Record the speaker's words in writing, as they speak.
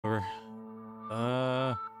Or,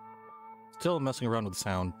 still messing around with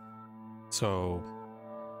sound, so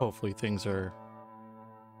hopefully things are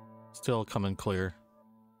still coming clear.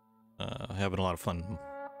 Having a lot of fun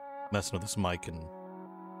messing with this mic and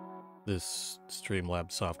this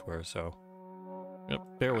Streamlabs software, so yep,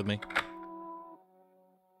 bear with me.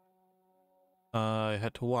 I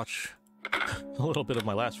had to watch a little bit of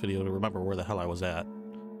my last video to remember where the hell I was at.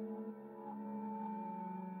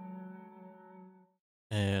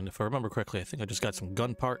 And if I remember correctly, I think I just got some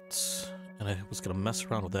gun parts, and I was going to mess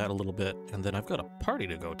around with that a little bit, and then I've got a party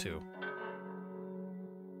to go to.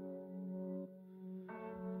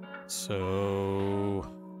 So,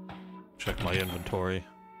 check my inventory.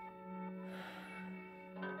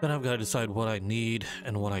 Then I've got to decide what I need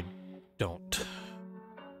and what I don't.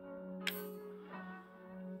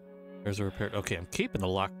 There's a repair. Okay, I'm keeping the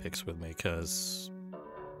lockpicks with me because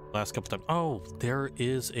last couple times. Oh, there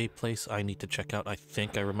is a place I need to check out. I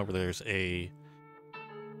think I remember there's a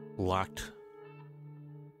locked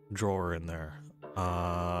drawer in there.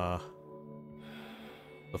 But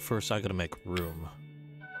first I gotta make room.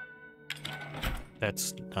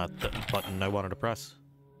 That's not the button I wanted to press.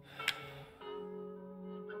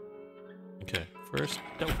 Okay, first,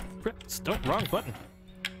 don't, wrong button.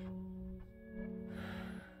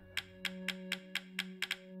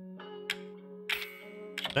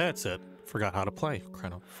 That's it. Forgot how to play.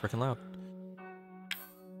 Kind of freaking loud.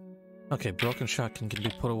 Okay, broken shotgun can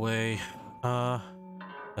be put away. The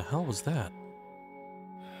hell was that?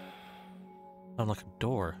 Sounded like a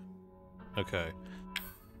door. Okay.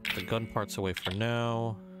 The gun parts away for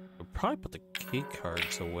now. I'll probably put the key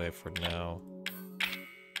cards away for now.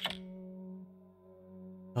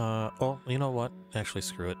 Oh, you know what? Actually,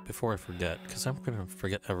 screw it. Before I forget, because I'm gonna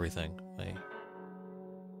forget everything. My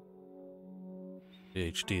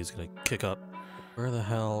PhD is gonna kick up. Where the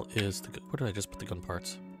hell is the... Where did I just put the gun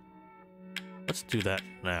parts? Let's do that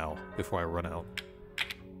now, before I run out.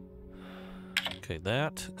 Okay,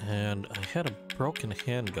 that, and I had a broken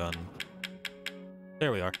handgun.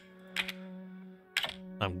 There we are.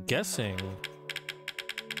 I'm guessing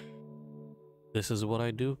this is what I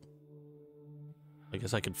do. I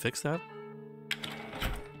guess I can fix that.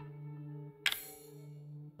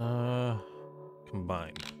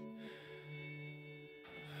 Combined.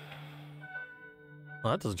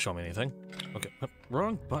 Well, that doesn't show me anything. Okay,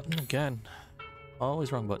 wrong button again.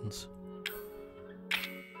 Always wrong buttons.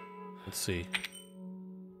 Let's see.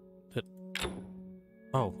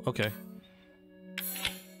 Oh, okay.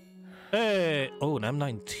 Hey! Oh, an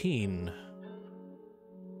M19.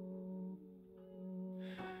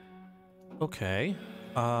 Okay.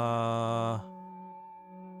 I'm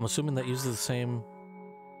assuming that uses the same...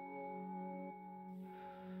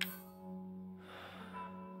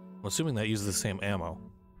 I'm assuming that uses the same ammo.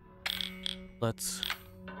 Let's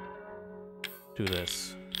do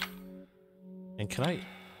this. And can I...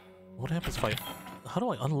 What happens if I... How do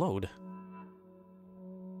I unload?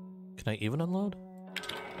 Can I even unload?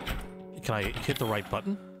 Can I hit the right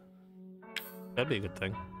button? That'd be a good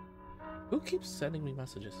thing. Who keeps sending me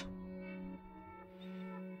messages?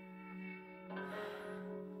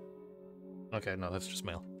 Okay, no, that's just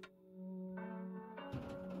mail.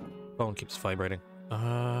 Phone keeps vibrating.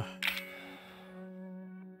 Can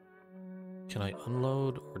I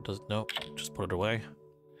unload or does... Nope, just put it away.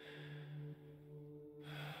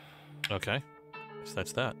 Okay, so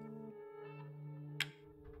that's that.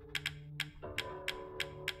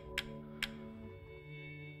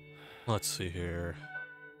 Let's see here.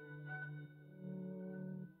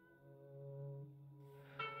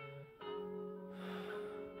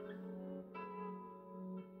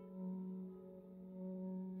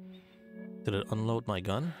 Did it unload my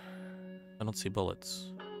gun? I don't see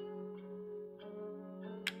bullets.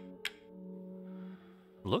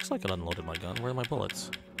 Looks like it unloaded my gun. Where are my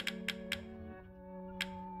bullets?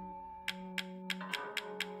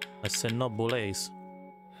 I said no bullets.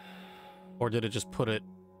 Or did it just put it...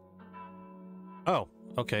 Oh,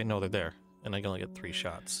 okay, no, they're there. And I can only get 3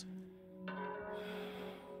 shots.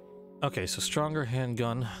 Okay, so stronger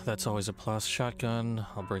handgun. That's always a plus. Shotgun,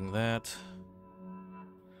 I'll bring that.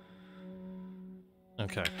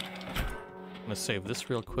 Okay. I'm gonna save this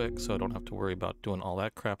real quick so I don't have to worry about doing all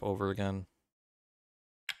that crap over again.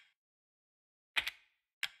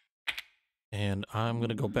 And I'm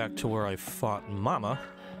gonna go back to where I fought Mama.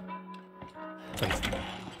 I'm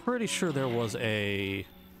pretty sure there was a...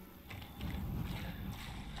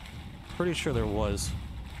 Pretty sure there was...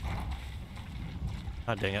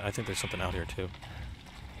 Ah, dang it, I think there's something out here too.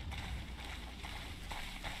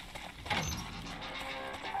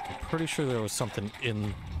 I'm pretty sure there was something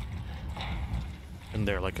in in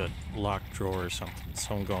there, like a locked drawer or something,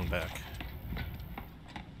 so I'm going back.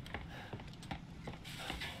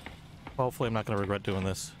 Hopefully I'm not going to regret doing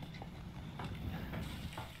this.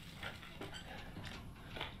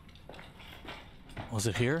 Was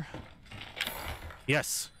it here?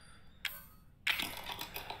 Yes!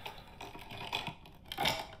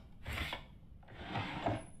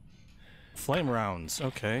 Flame rounds,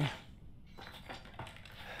 okay.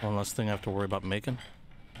 One less thing I have to worry about making.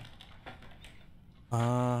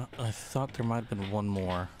 I thought there might have been one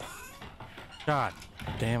more. God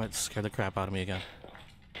damn it, scared the crap out of me again.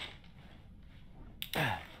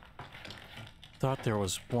 Thought there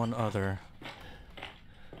was one other.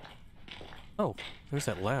 Oh, there's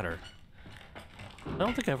that ladder. I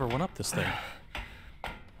don't think I ever went up this thing.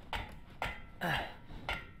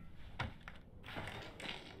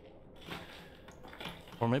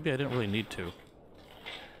 Or maybe I didn't really need to.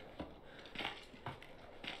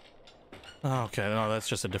 Oh, okay, no, that's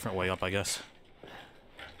just a different way up, I guess.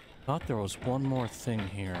 Thought there was one more thing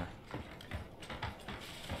here.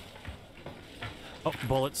 Oh,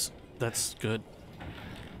 bullets. That's good.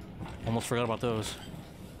 Almost forgot about those.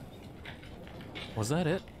 Was that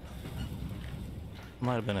it?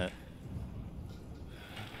 Might have been it.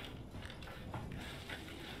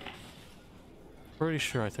 Pretty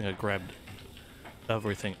sure I think I grabbed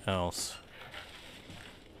everything else.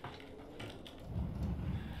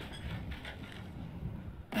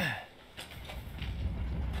 I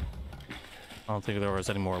don't think there was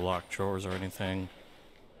any more locked drawers or anything.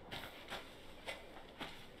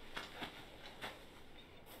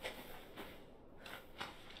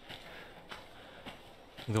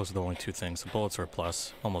 Those are the only two things. The bullets are a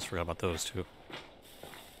plus. Almost forgot about those too.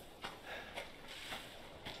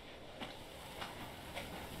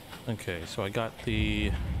 Okay, so I got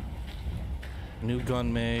the new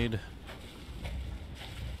gun made.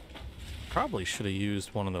 Probably should have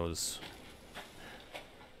used one of those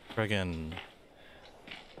friggin'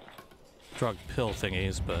 drug pill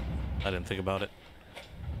thingies, but I didn't think about it.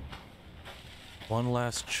 One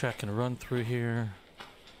last check and run through here.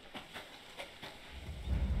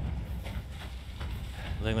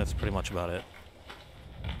 I think that's pretty much about it.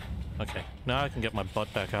 Okay, now I can get my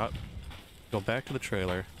butt back out, go back to the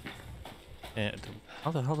trailer, and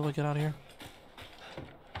how the hell do I get out of here?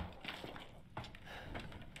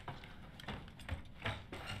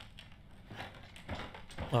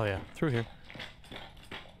 Oh yeah, through here.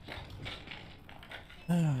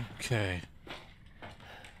 Okay.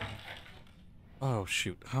 Oh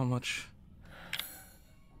shoot, how much?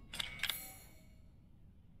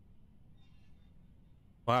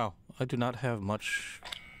 Wow, I do not have much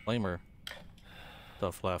flamer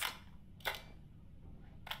stuff left.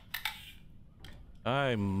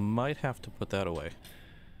 I might have to put that away.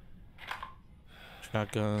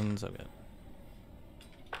 Shotguns, I've got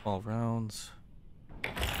 12 rounds.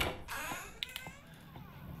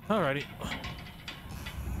 Alrighty.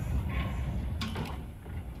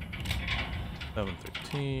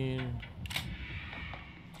 713.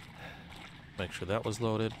 Make sure that was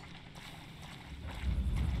loaded.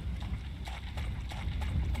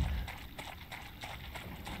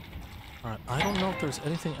 Alright, I don't know if there's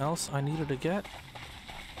anything else I needed to get.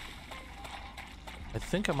 I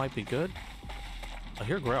think I might be good. I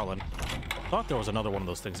hear growling. Thought there was another one of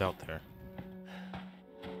those things out there.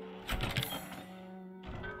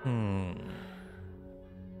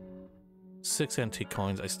 6 antique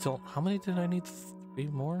coins. I still... How many did I need? 3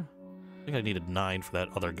 more? I think I needed 9 for that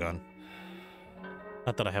other gun.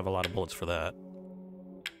 Not that I have a lot of bullets for that.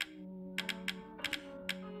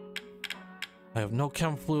 I have no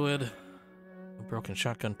chem fluid. A broken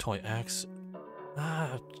shotgun, toy axe.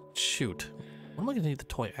 Ah, shoot. What am I gonna need the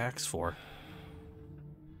toy axe for?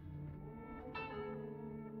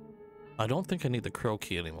 I don't think I need the crow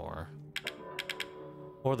key anymore.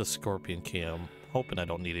 Or the scorpion key. I'm hoping I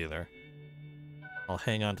don't need either. I'll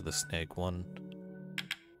hang on to the snake one.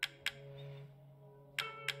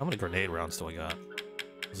 How many grenade rounds do I got?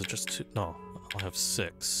 Is it just 2? No, I'll have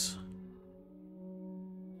 6.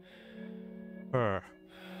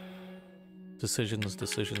 Decisions,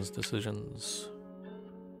 decisions, decisions.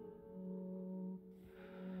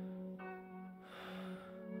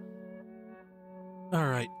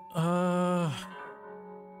 Alright, I'm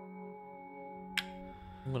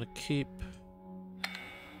gonna keep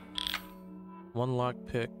 1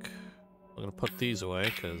 lockpick. I'm gonna put these away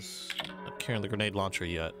because I'm not carrying the grenade launcher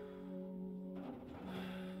yet.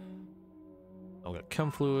 I've got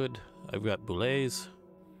chem fluid. I've got boulets.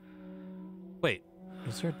 Wait,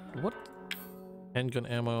 is there what? Handgun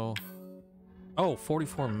ammo. Oh,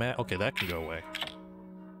 44 mag. Okay, that can go away.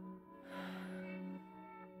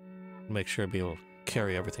 Make sure I be able to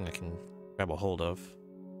carry everything I can grab a hold of.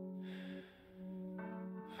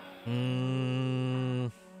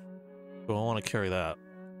 Do I want to carry that?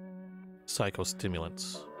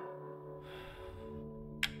 Psychostimulants.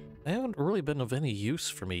 They haven't really been of any use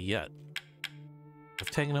for me yet.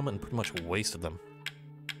 I've taken them and pretty much wasted them.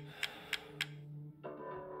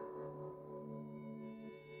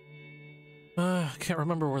 Can't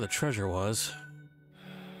remember where the treasure was.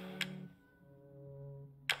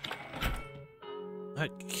 I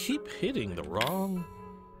keep hitting the wrong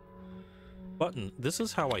button. This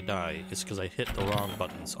is how I die. It's because I hit the wrong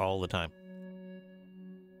buttons all the time.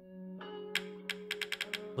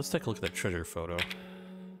 Let's take a look at that treasure photo.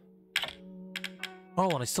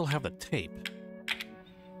 Oh, and I still have the tape.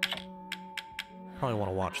 Probably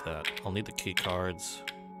want to watch that. I'll need the key cards.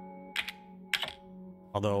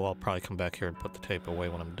 Although I'll probably come back here and put the tape away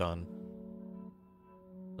when I'm done.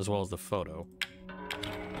 As well as the photo.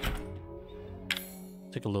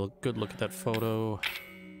 Take a good look at that photo.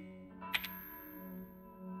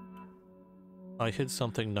 I hid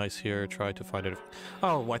something nice here. Tried to find it.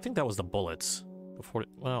 Oh, I think that was the bullets. Before.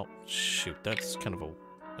 Well, shoot. That's kind of a.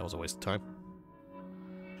 That was a waste of time.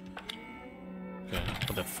 Okay,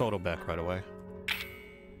 put that photo back right away.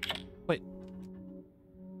 Wait.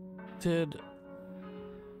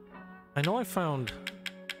 I know I found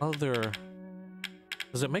other...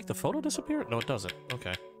 Does it make the photo disappear? No, it doesn't.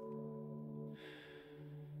 Okay.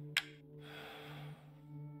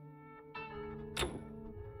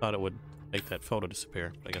 Thought it would make that photo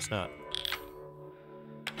disappear, but I guess not.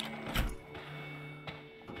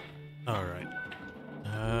 Alright.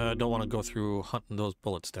 Don't want to go through hunting those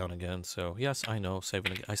bullets down again, so yes, I know,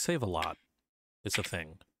 saving again. I save a lot. It's a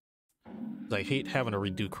thing. I hate having to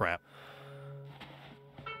redo crap.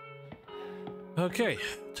 Okay,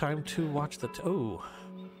 time to watch the... Oh.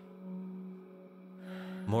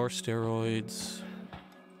 More steroids.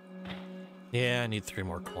 Yeah, I need 3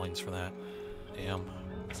 more coins for that. Damn.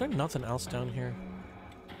 Is there nothing else down here?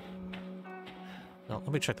 No,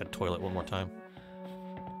 let me check that toilet one more time.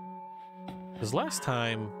 Because last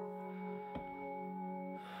time...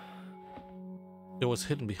 it was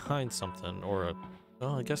hidden behind something, or a...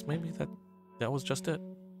 Oh, I guess maybe that was just it.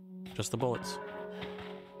 Just the bullets.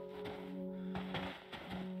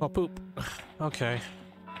 Oh, poop. Okay.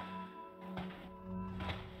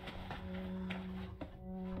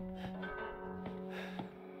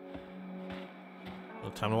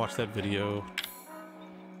 Well, time to watch that video.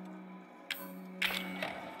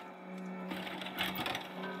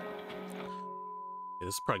 Yeah,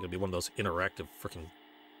 this is probably gonna be one of those interactive freaking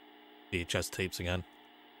VHS tapes again.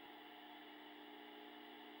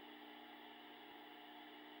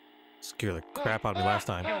 Scared the crap out of me last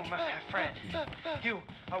time. You, my friend, you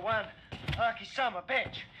are one lucky son of a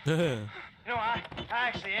bitch. You know, I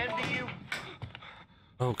actually envy you.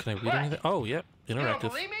 Oh, can I read anything? Oh, yep, You interactive.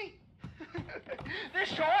 don't believe me? This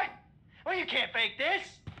toy? Well, you can't fake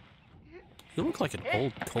this. You look like an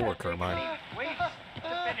old coworker of mine. Wait to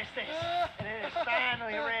finish this, and it is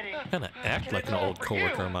finally ready. Kinda act like an old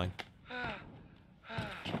coworker of mine.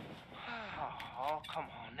 Oh, come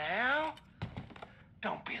on now.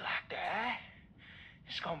 Don't be like that.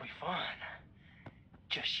 It's gonna be fun.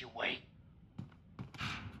 Just you wait.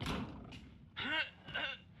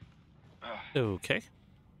 Okay.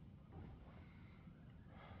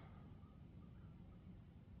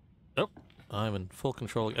 Oh, I'm in full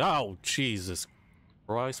control. Oh, Jesus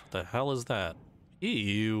Christ, what the hell is that?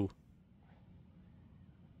 Ew.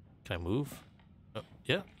 Can I move? Oh,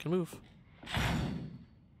 yeah, can move.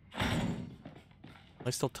 I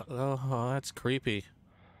still oh, that's creepy.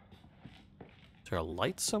 Is there a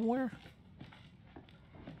light somewhere?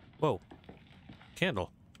 Whoa.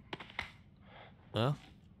 Candle. Well,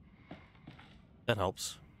 that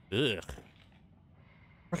helps. Ugh.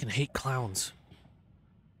 I freaking hate clowns.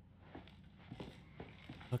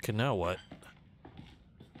 Okay, now what?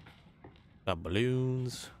 Got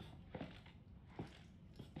balloons.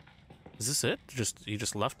 Is this it? You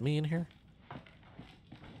just left me in here?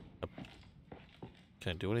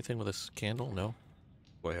 Can I do anything with this candle? No.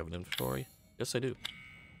 Do I have an inventory? Yes, I do.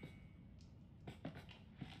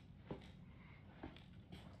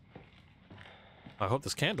 I hope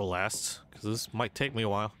this candle lasts, because this might take me a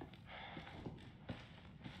while.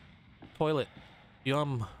 Toilet.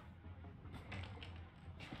 Yum.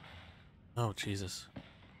 Oh, Jesus.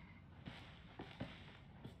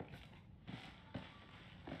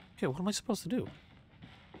 Okay, what am I supposed to do?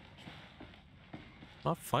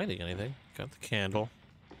 Not finding anything. Got the candle.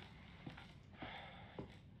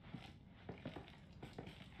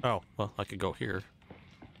 Oh, well, I could go here.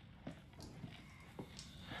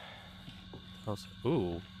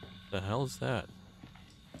 Ooh, the hell is that?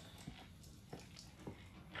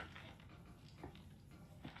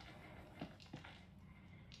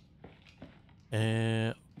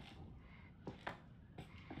 And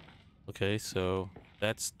okay, so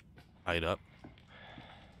that's tied up.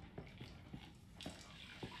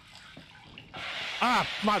 Ah,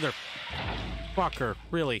 motherfucker!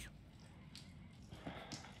 Really?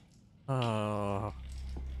 I've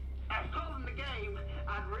called in the game.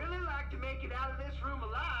 I'd really like to make it out of this room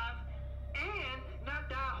alive and not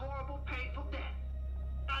die a horrible, painful death.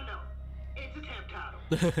 I know. It's a temp title.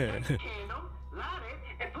 Take a candle, light it,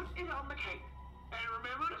 and put it on the cake. And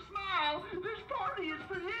remember to smile. This party is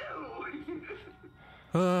for you.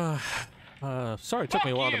 Sorry, it took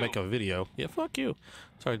me a while to make a video. Yeah, fuck you.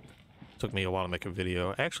 Sorry, it took me a while to make a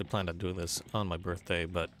video. I actually planned on doing this on my birthday,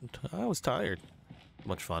 but I was tired.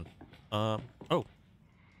 Much fun. Oh.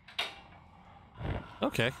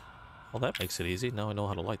 Okay. Well, that makes it easy. Now I know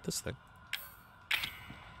how to light this thing.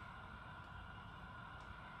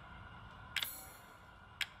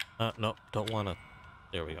 No, don't want to.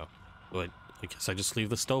 There we go. Wait, I guess I just leave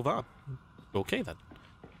the stove on. Okay, then.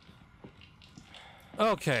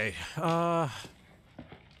 Okay, well,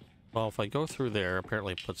 if I go through there,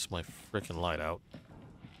 apparently it puts my frickin' light out.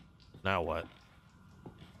 Now what?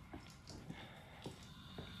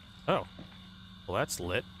 Oh. Well, that's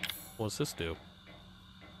lit. What does this do?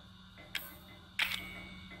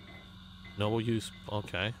 No use.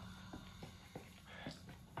 Okay.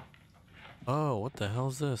 Oh, what the hell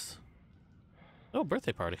is this? Oh,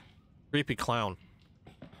 birthday party. Creepy clown.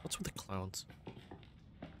 What's with the clowns?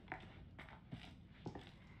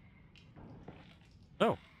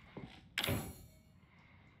 Oh.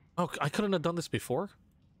 Oh, I couldn't have done this before?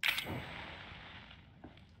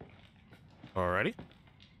 Alrighty.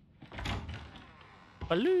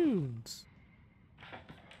 Balloons.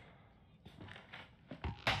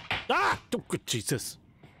 Ah! Oh, good Jesus.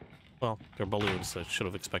 Well, they're balloons, so I should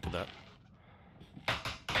have expected that.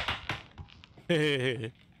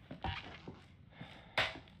 Hey.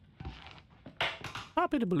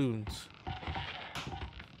 Pop the balloons.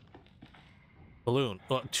 Balloon.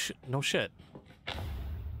 Oh, no shit.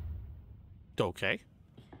 Okay.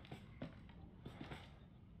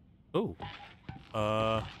 Ooh.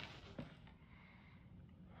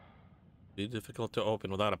 Be difficult to open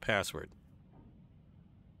without a password.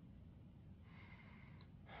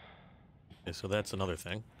 Okay, so that's another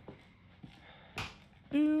thing.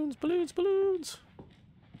 Balloons, balloons, balloons.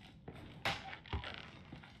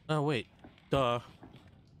 Oh, wait. Duh.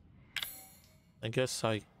 I guess do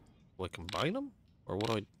I combine them? Or what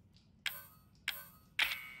do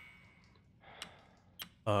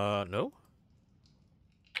I... no?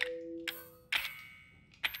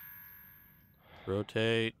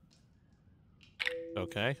 Rotate.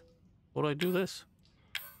 Okay. What do I do this?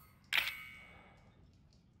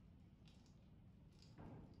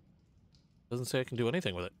 Doesn't say I can do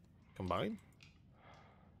anything with it. Combine?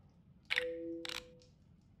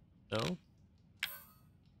 No?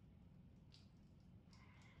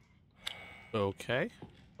 Okay. I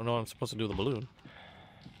don't know what I'm supposed to do with the balloon.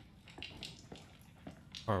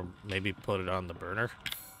 Or maybe put it on the burner.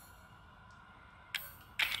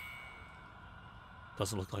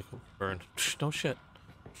 Doesn't look like it burned. No shit.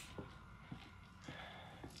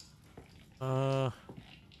 Well,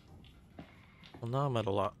 now I'm at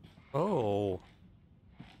a lock. Oh.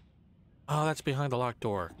 Oh, that's behind the locked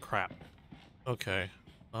door. Crap. Okay.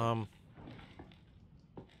 Well,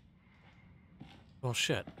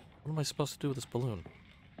 shit. What am I supposed to do with this balloon?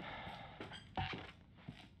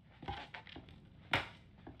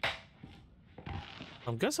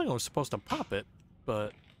 I'm guessing I was supposed to pop it,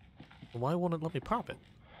 but why won't it let me pop it?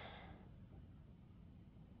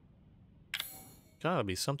 Gotta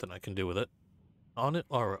be something I can do with it.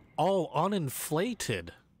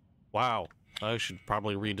 Uninflated. Wow. I should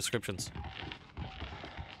probably read descriptions.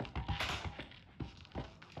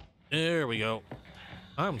 There we go.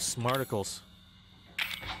 I'm smarticles.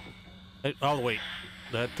 Hey, oh, wait.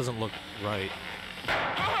 That doesn't look right.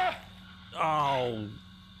 Oh.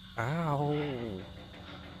 Ow.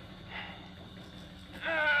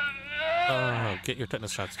 Oh, get your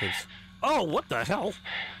tetanus shots, kids. Oh, what the hell?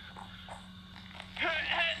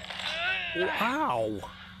 Wow.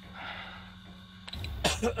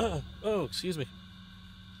 Oh, excuse me.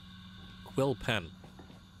 Quill pen.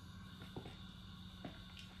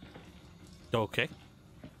 Okay.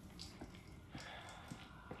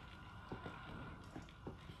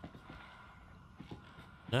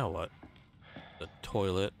 Now what? The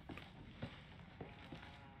toilet.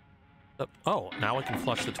 Oh, now I can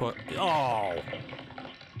flush the toilet. Oh!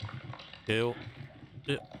 Ew.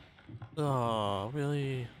 Oh,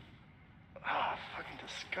 really? Ah, fucking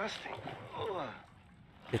disgusting. Ugh.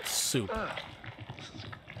 It's soup. This is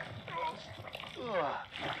gross. Ugh.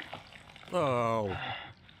 Oh.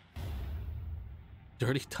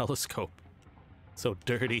 Dirty telescope. So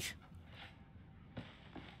dirty.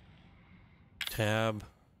 Tab.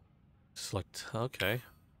 Select. Okay.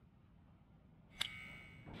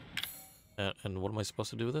 And what am I supposed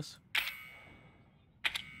to do with this?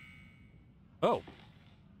 Oh.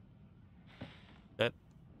 That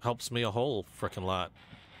helps me a whole frickin' lot.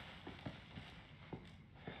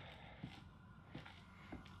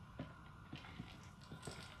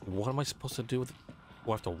 What am I supposed to do with it?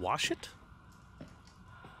 Do I have to wash it?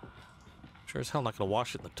 Sure as hell not gonna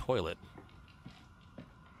wash it in the toilet.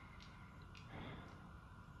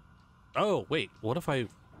 Oh, wait. What if I...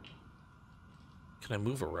 Can I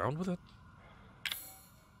move around with it?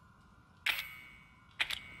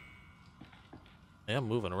 I am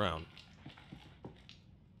moving around.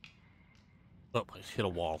 Oh, I hit a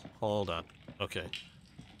wall. Hold on. Okay.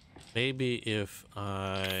 Maybe if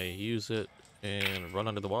I use it and run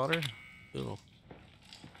under the water? It'll...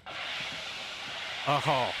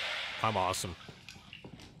 Oh, I'm awesome.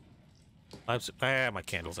 My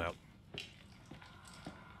candle's out.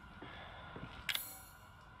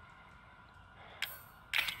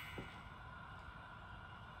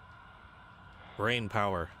 Brain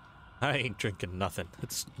power. I ain't drinking nothing.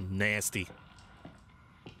 It's nasty.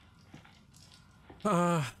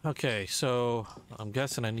 Okay, so I'm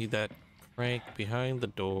guessing I need that crank behind the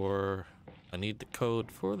door. I need the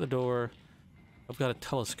code for the door. I've got a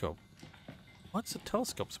telescope. What's a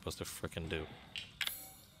telescope supposed to frickin' do?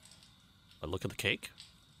 I look at the cake?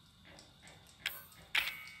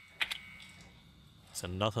 It's a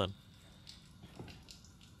nothing.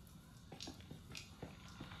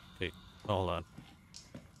 Okay, hold on.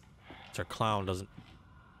 It's our clown doesn't...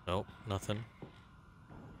 Nope, nothing.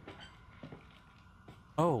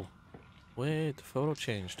 Oh, wait, the photo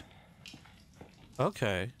changed.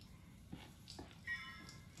 Okay.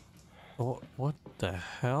 What the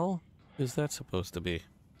hell is that supposed to be?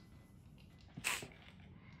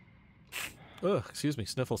 Ugh, excuse me,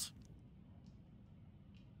 sniffles.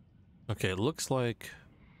 Okay, it looks like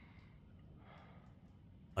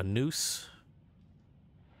a noose.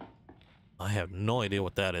 I have no idea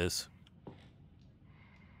what that is.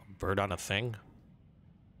 A bird on a thing?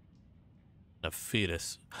 A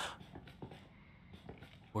fetus.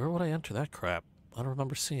 Where would I enter that crap? I don't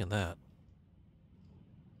remember seeing that.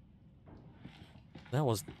 That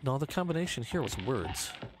was... No, the combination here was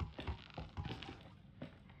words.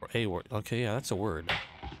 Or a word. Okay, yeah, that's a word.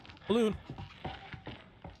 Balloon!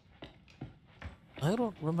 I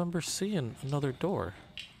don't remember seeing another door.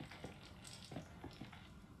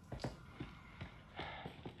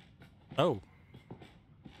 Oh.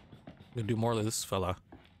 I'm gonna do more of this fella.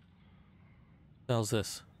 How's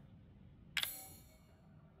this?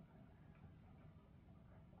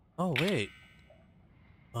 Oh, wait.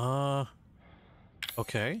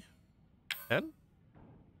 Okay. Then?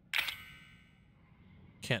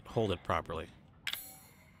 Can't hold it properly.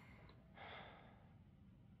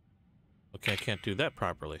 Okay, I can't do that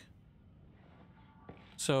properly.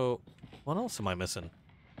 So, what else am I missing?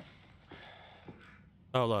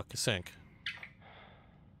 Oh, look, a sink.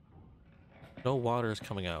 No water is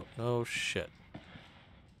coming out. No shit.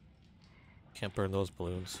 Can't burn those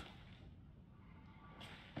balloons.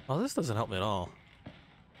 Oh, this doesn't help me at all.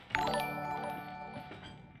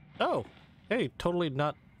 Oh, hey, totally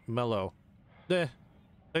not mellow.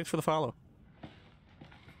 Thanks for the follow.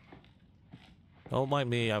 Don't mind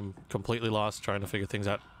me, I'm completely lost trying to figure things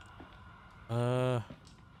out.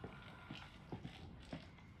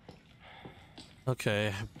 Okay,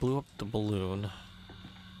 I blew up the balloon.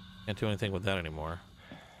 Can't do anything with that anymore.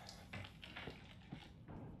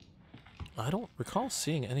 I don't recall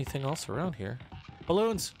seeing anything else around here.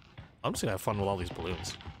 Balloons! I'm just gonna have fun with all these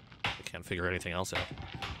balloons. I can't figure anything else out.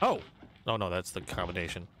 Oh! Oh no, that's the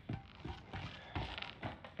combination.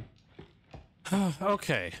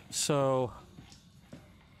 Okay, so...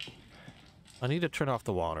 I need to turn off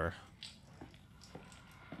the water.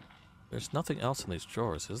 There's nothing else in these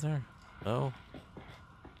drawers, is there? No?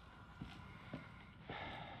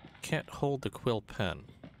 Can't hold the quill pen.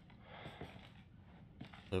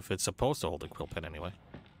 If it's supposed to hold the quill pen anyway.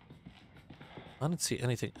 I didn't see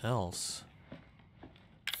anything else.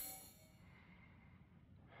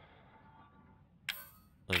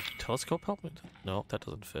 Does the telescope help me? No, that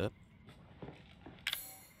doesn't fit.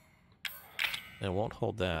 It won't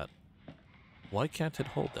hold that. Why can't it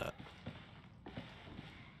hold that?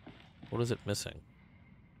 What is it missing?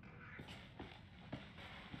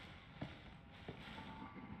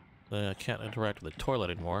 I can't interact with the toilet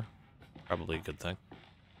anymore. Probably a good thing.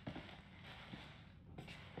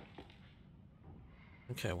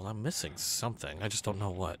 Okay, well I'm missing something. I just don't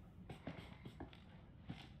know what.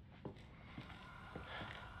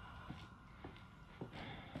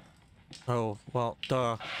 Oh, well,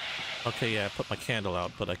 duh. Okay, yeah, I put my candle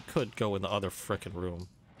out, but I could go in the other frickin' room.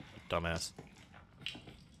 Dumbass.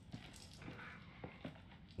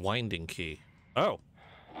 Winding key. Oh.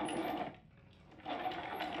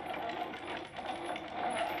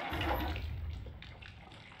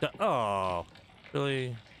 Oh.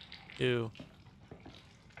 Really? You.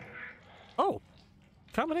 Oh.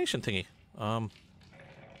 Combination thingy.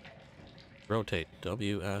 Rotate.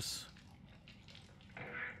 WS.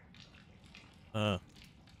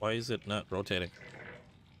 Why is it not rotating?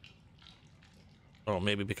 Oh,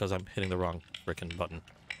 maybe because I'm hitting the wrong frickin' button.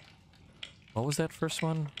 What was that first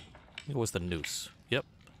one? I think it was the noose. Yep.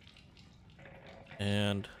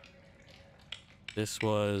 And this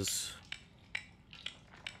was...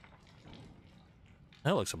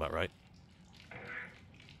 That looks about right.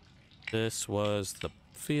 This was the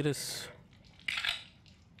fetus.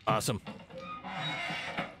 Awesome.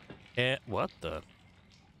 And what the...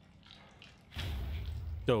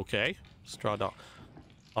 Okay. Straw doll.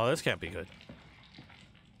 Oh, this can't be good.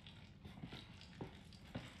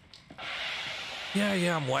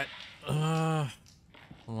 Yeah, I'm wet. What am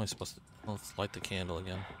I supposed to... Let's light the candle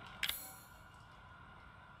again.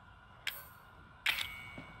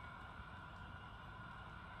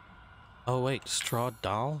 Oh, wait. Straw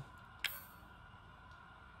doll?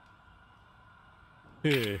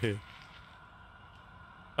 Hey.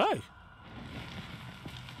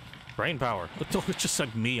 Brain power. It just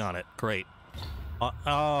said me on it. Great.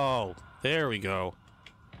 Oh, there we go.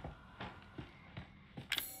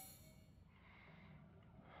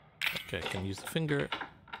 Okay, I can use the finger.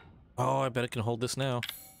 Oh, I bet I can hold this now.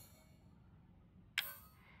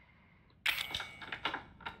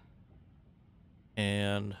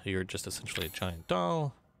 And you're just essentially a giant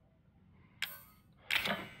doll.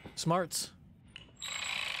 Smarts.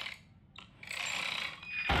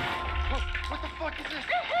 What the fuck is this?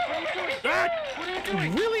 What are you doing? Ah! What are you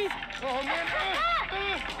doing? Really? Oh, man.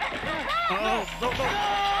 Oh, no.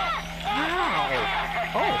 Ow.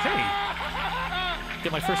 Oh, hey.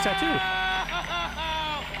 Get my first tattoo.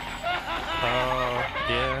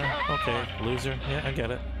 Yeah, okay. Loser. Yeah, I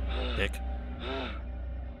get it. Dick.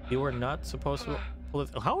 You were not supposed to pull it.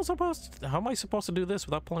 How am I supposed to do this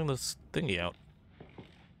without pulling this thingy out?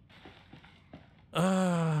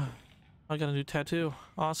 I got a new tattoo.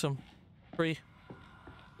 Awesome. Free.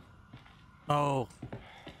 Oh.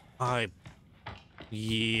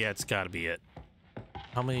 Yeah, it's gotta be it.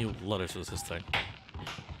 How many letters was this thing?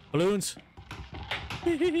 Balloons!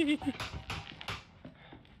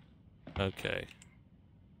 Okay.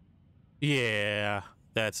 Yeah,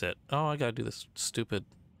 that's it. Oh, I gotta do this stupid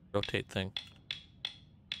rotate thing.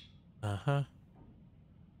 Uh-huh.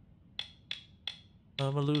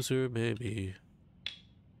 I'm a loser, baby.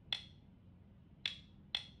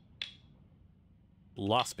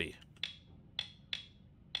 Lospy.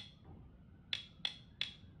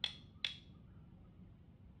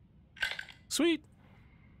 Sweet.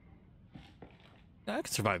 I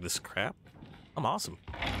can survive this crap. I'm awesome.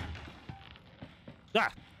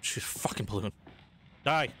 Ah! She's fucking balloon.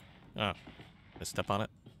 Die! Oh. I step on it?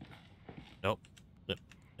 Nope.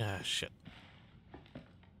 Ah, shit.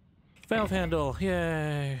 Valve handle.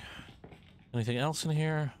 Yay. Anything else in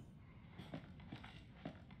here?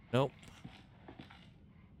 Nope.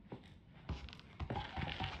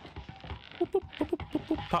 Boop, boop, boop, boop, boop,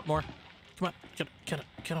 boop. Pop more. Come on. Get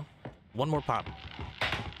him. One more pop.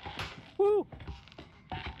 Woo!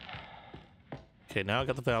 Okay, now I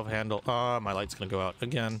got the valve handle. My light's gonna go out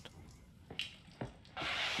again.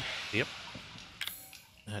 Yep.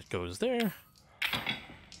 That goes there.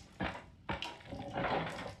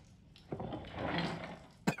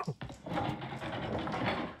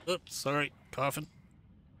 Oops, sorry. Coughing.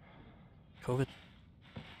 COVID.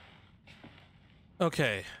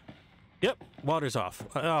 Okay. Yep, water's off.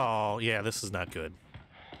 Oh, yeah, this is not good.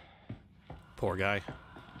 Poor guy.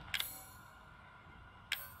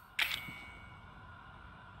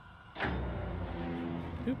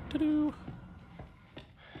 Doo-doo-doo.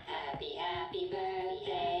 Happy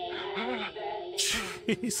birthday, happy birthday.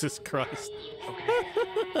 Jesus Christ.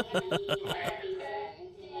 Happy birthday.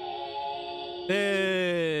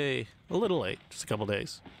 Hey! A little late. Just a couple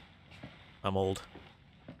days. I'm old.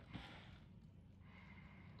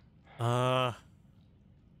 Yeah,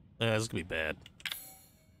 this is gonna be bad.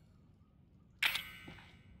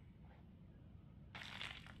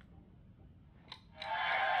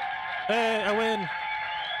 Hey, I win!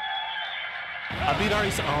 I beat Ari.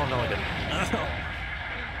 Oh no, I didn't.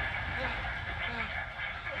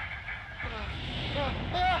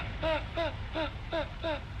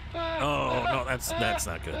 Oh no, that's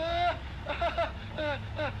not good.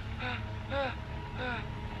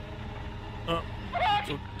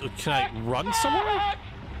 Can I run somewhere?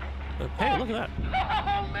 Hey, look at that.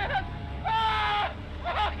 Oh, man! Ah!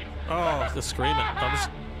 Oh, the screaming.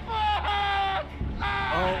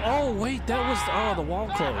 Oh, wait, that was... Oh, the wall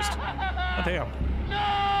closed. Oh, damn.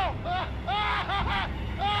 No!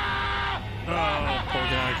 Oh, poor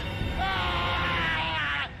guy.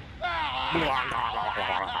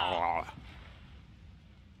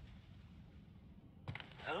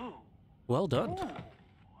 Oh. Well done.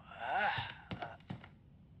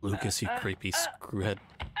 Lucas, you creepy screwhead.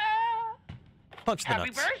 Punch the Happy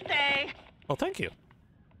nuts. birthday! Well, thank you.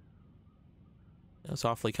 That's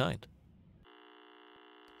awfully kind.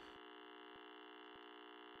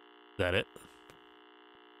 Is that it?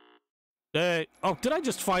 Hey, oh, did I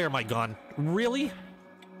just fire my gun? Really?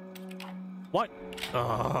 What?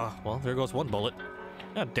 Well, there goes one bullet.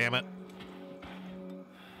 God damn it.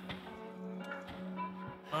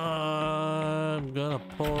 I'm gonna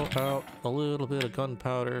pull out a little bit of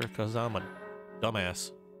gunpowder because I'm a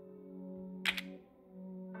dumbass.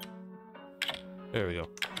 There we go.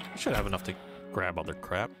 I should have enough to grab other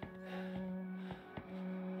crap.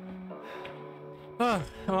 Well,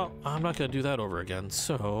 I'm not gonna do that over again,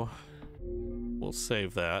 so we'll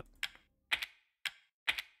save that.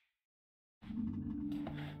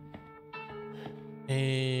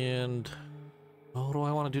 And what do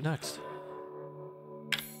I want to do next?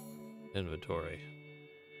 Inventory.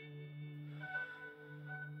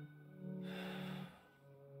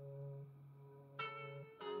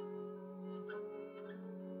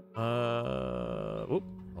 Oop,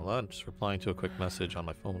 hold on, just replying to a quick message on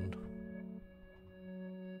my phone.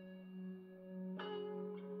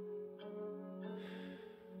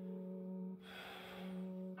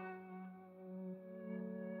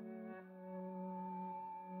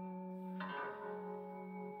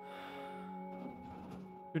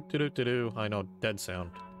 Do-do-do-do-do. I know, dead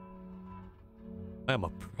sound. I am a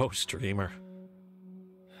pro streamer.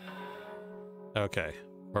 Okay,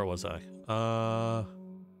 where was I?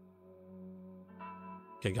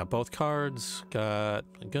 Okay, got both cards, got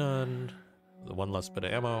a gun, the one less bit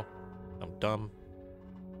of ammo. I'm dumb.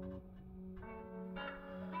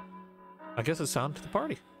 I guess it's on to the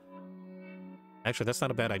party. Actually, that's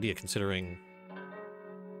not a bad idea considering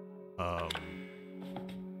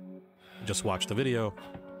just watched the video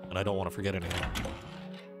and I don't want to forget anything.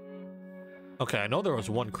 Okay, I know there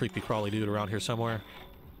was one creepy crawly dude around here somewhere.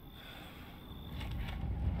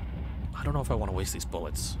 I don't know if I want to waste these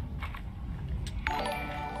bullets.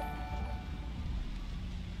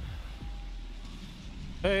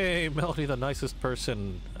 Hey, Melody, the nicest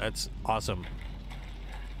person. That's awesome.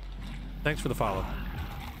 Thanks for the follow.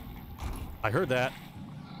 I heard that.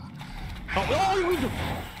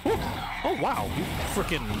 Oh, wow. You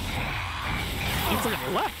freaking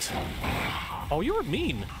left. Oh, you were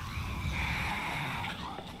mean.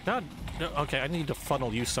 God. Okay, I need to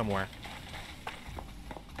funnel you somewhere.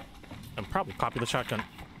 And probably copy the shotgun.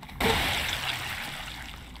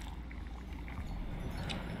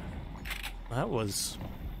 That was...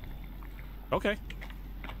 okay.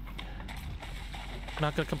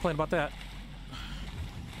 Not gonna complain about that.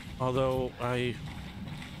 Although I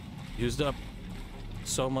used up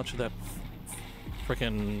so much of that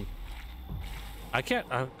frickin'... I can't...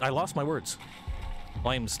 I lost my words.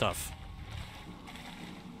 Lame stuff.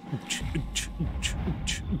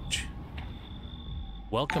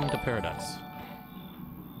 Welcome to paradise.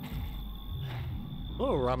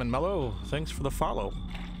 Hello, Ramen Mellow. Thanks for the follow.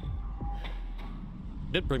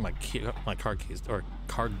 Did bring my card keys, or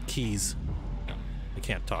card keys. No, I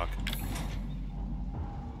can't talk.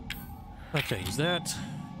 Okay, use that.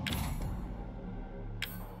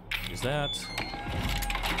 Use that.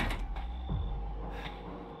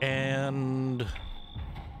 And I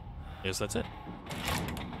guess that's it.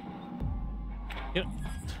 You know,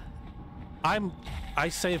 I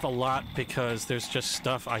save a lot because there's just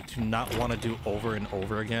stuff I do not want to do over and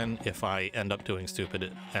over again if I end up doing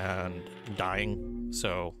stupid and dying.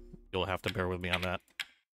 So you'll have to bear with me on that.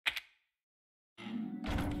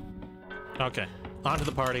 Okay, on to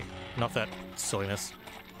the party. Enough that silliness.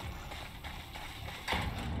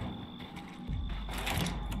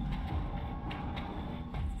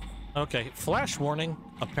 Okay, flash warning,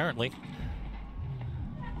 apparently.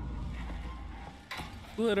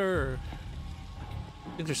 Glitter.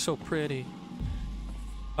 These are so pretty.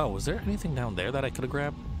 Oh, was there anything down there that I could have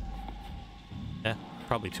grabbed? Eh,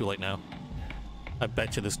 probably too late now. I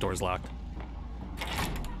bet you this door's locked.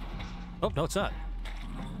 Oh, no, it's not.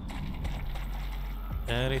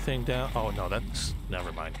 Anything down? Oh, no, that's...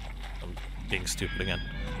 never mind. I'm being stupid again.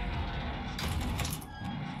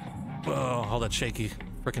 Oh, all that shaky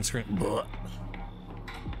frickin' screen. Blah.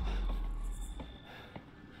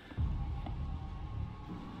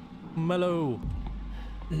 Mellow.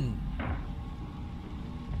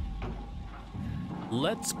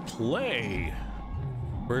 Let's play.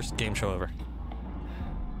 Worst game show ever.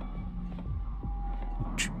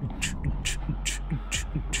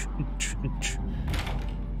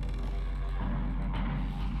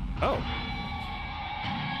 Oh.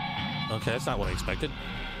 Okay, that's not what I expected.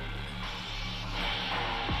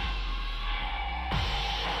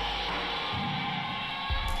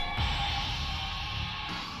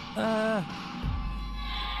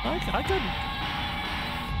 I could.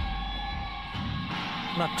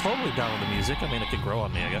 I'm not totally down with the music. I mean, it could grow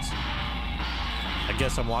on me, I guess. I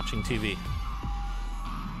guess I'm watching TV.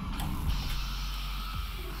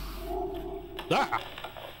 Ah!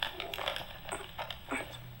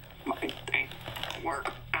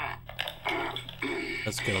 Work.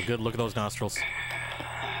 Let's get a good look at those nostrils.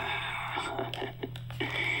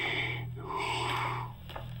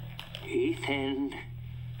 Ethan.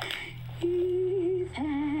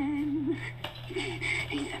 Ethan.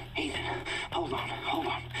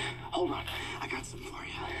 Hold on. I got some for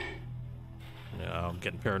you. No, I'm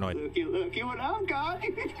getting paranoid. Looky what I've got.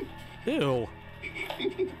 Ew.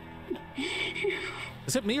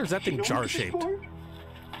 Is it me or is that thing You know what jar this is shaped? for?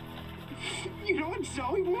 You know what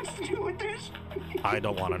Zoe wants to do with this? I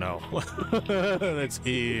don't want to know. That's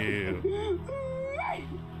ew.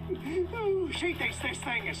 She thinks this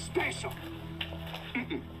thing is special.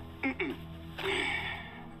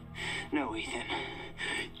 No, Ethan.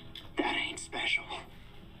 That ain't special.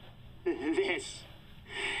 This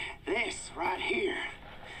right here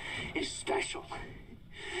is special.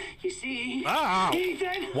 You see, Ah!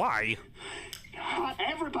 Ethan? Why? Not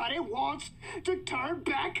everybody wants to turn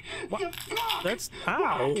back the clock. That's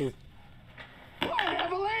ow. What,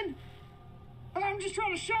 Evelyn? I'm just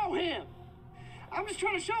trying to show him.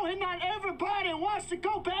 Not everybody wants to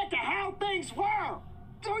go back to how things were.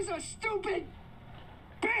 Zoe's a stupid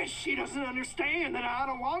bitch. She doesn't understand that I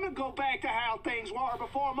don't want to go back to how things were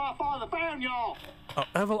before my father found y'all. Oh,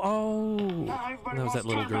 Evel. Oh, Now everybody that was wants that to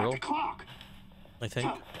little turn back girl. the clock. I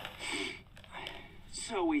think.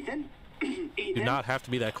 So Ethan, Do not have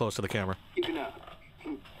to be that close to the camera.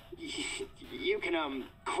 you can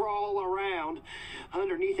crawl around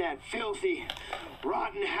underneath that filthy,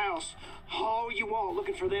 rotten house all you want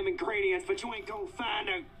looking for them ingredients, but you ain't gonna find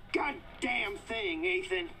a goddamn thing,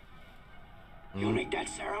 Ethan. You need that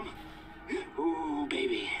serum? Ooh,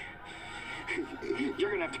 baby.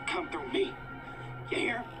 You're gonna have to come through me. You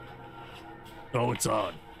hear? Oh, it's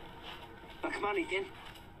on. Now, come on, Ethan.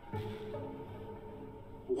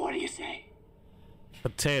 What do you say?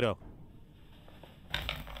 Potato.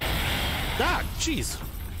 Ah, jeez.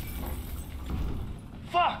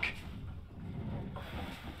 Fuck!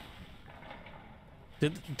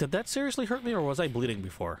 Did that seriously hurt me, or was I bleeding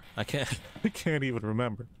before? I can't even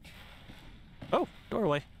remember. Oh,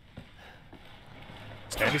 doorway.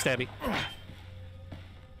 Stabby.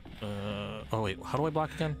 Oh wait, how do I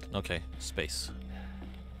block again? Okay, space.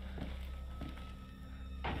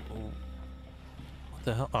 Oh. What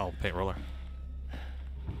the hell? Oh, paint roller.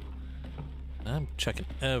 I'm checking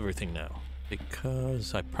everything now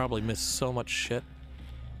because I probably missed so much shit.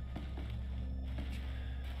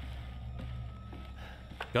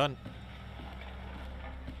 Gun.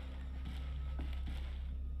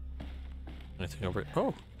 Anything over it?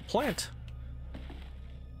 Oh, plant.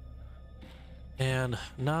 And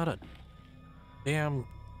not a damn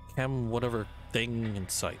chem whatever thing in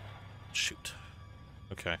sight. Shoot.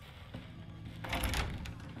 Okay.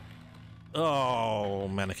 Oh,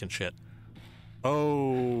 mannequin shit.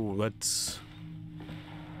 Oh, that's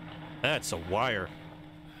a wire.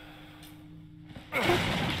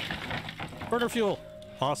 Burner fuel.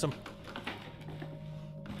 Awesome.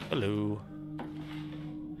 Hello.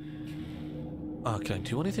 Can I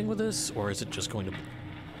do anything with this, or is it just going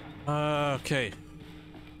to... okay.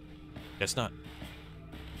 Guess not.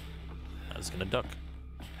 I was gonna duck.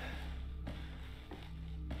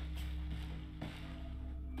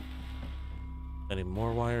 Any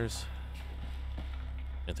more wires?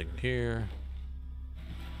 Anything here?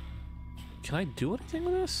 Can I do anything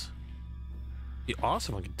with this? Be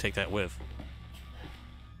awesome if I could take that with.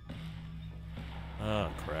 Oh,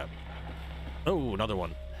 crap. Oh, another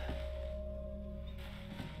one.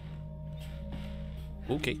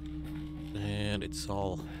 Okay. And it's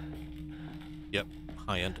all... Yep,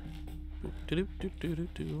 high-end.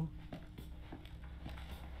 Do-do-do-do-do-do.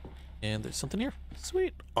 And there's something here.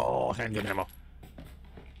 Sweet. Oh, handgun ammo.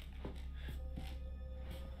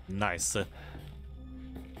 Nice.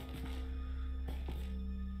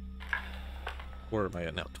 Where am I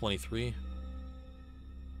at now? 23.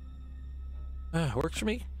 Works for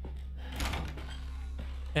me.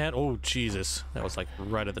 And oh Jesus, that was like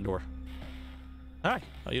right at the door. Hi,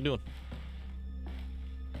 how you doing?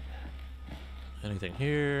 Anything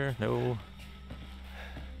here? No.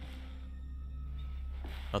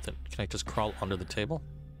 Nothing. Can I just crawl under the table?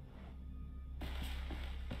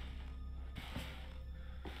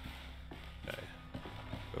 Okay.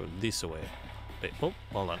 Go this way. Wait, oh,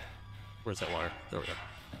 hold on. Where's that wire? There we go.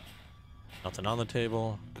 Nothing on the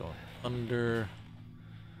table. Going under.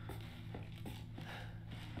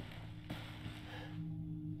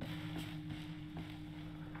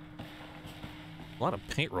 A lot of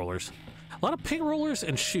paint rollers. A lot of paint rollers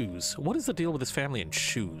and shoes. What is the deal with this family and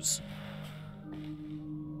shoes?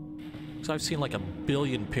 Because I've seen like 1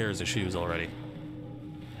 billion pairs of shoes already.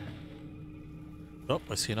 Oh,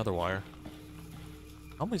 I see another wire.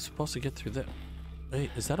 How am I supposed to get through that?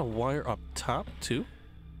 Wait, is that a wire up top too?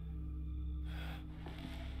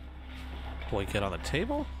 Do I get on the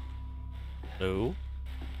table? No.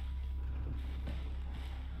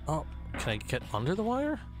 Oh, can I get under the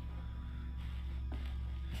wire?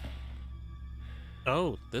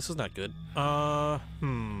 Oh, this is not good. Oh,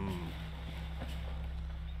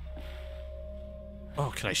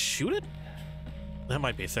 can I shoot it? That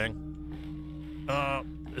might be a thing.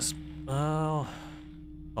 This... Oh...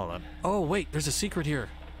 Hold on. Oh, wait, there's a secret here.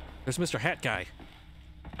 There's Mr. Hat Guy.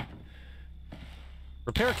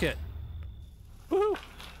 Repair kit. Woohoo!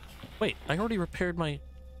 Wait, I already repaired my...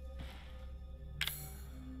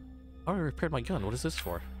 I already repaired my gun. What is this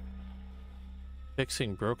for?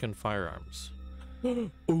 Fixing broken firearms.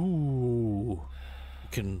 Ooh. You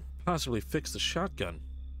can possibly fix the shotgun.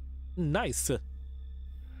 Nice.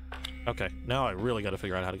 Okay, now I really gotta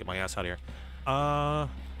figure out how to get my ass out of here.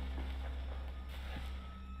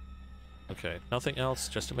 Okay, nothing else,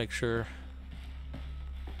 just to make sure.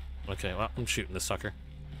 Okay, well, I'm shooting this sucker.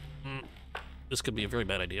 This could be a very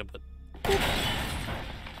bad idea, but...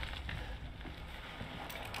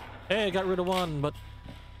 Hey, I got rid of one, but...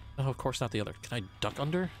 Oh, of course not the other. Can I duck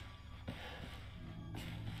under?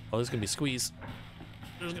 Oh, this is gonna be squeeze.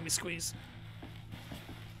 This is gonna be squeeze.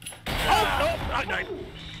 Oh, no! I died!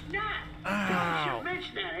 Ow!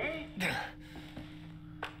 Mention that, eh?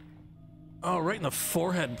 Oh, right in the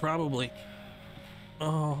forehead, probably.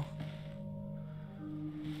 Oh.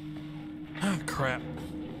 Ah, crap.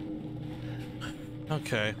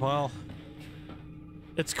 Okay, well...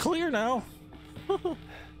 It's clear now.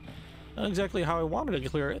 Not exactly how I wanted to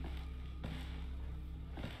clear it.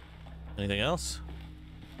 Anything else?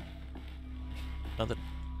 Nothing.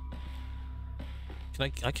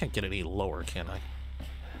 Can I can't get any lower, can I?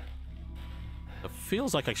 It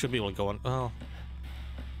feels like I should be able to go on. Oh.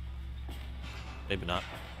 Maybe not.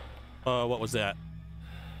 What was that?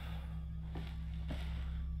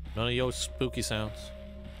 None of your spooky sounds.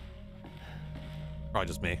 Probably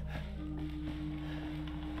just me.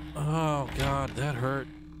 Oh god, that hurt.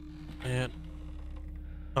 Man.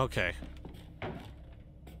 Okay.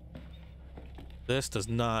 This does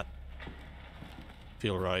not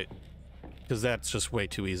feel right. Because that's just way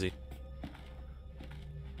too easy.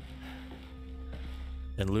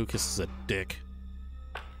 And Lucas is a dick.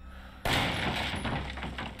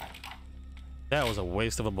 That was a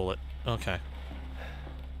waste of a bullet. Okay.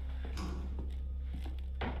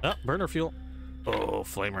 Oh, burner fuel. Oh,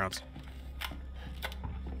 flame rounds.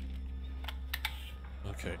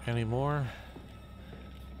 Okay, any more?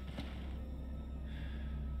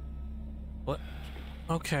 What?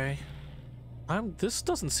 Okay. This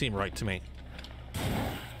doesn't seem right to me.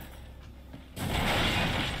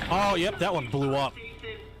 Oh, yep, that one blew up.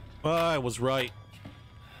 I was right.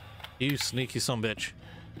 You sneaky sumbitch.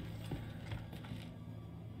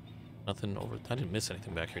 Nothing over... I didn't miss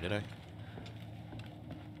anything back here, did I?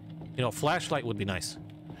 You know, flashlight would be nice.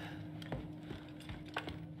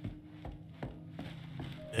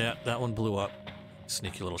 Yeah, that one blew up.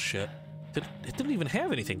 Sneaky little shit. It didn't even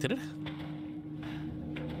have anything, did it?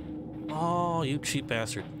 Oh, you cheap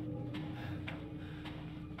bastard.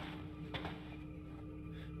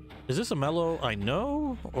 Is this a mellow I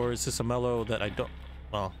know? Or is this a mellow that I don't...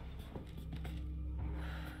 Well...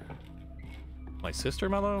 My sister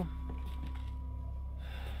mellow?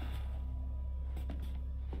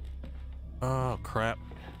 Oh, crap.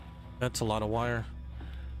 That's a lot of wire.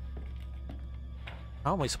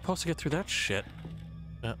 How am I supposed to get through that shit?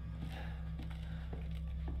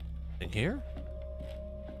 In here?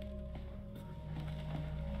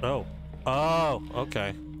 Oh. Oh,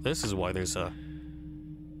 okay. This is why there's a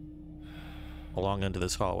long end to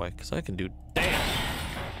this hallway, because I can do... Damn!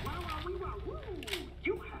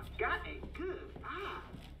 You have got a good eye.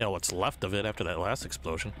 Yeah, what's left of it after that last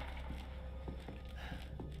explosion.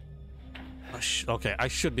 I Okay, I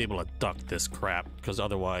should be able to duck this crap, because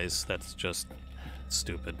otherwise that's just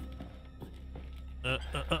stupid.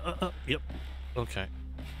 Yep. Okay.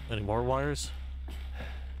 Any more wires?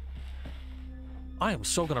 I am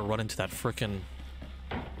so gonna run into that frickin'...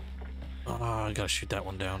 I gotta shoot that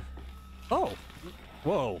one down. Oh!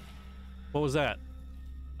 Whoa! What was that?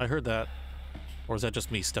 I heard that. Or is that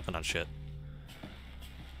just me stepping on shit?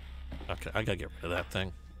 Okay, I gotta get rid of that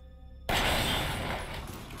thing.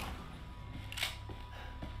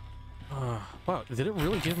 Wow, did it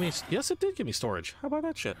really give me... Yes, it did give me storage. How about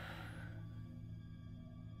that shit?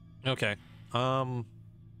 Okay.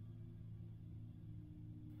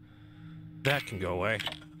 That can go away.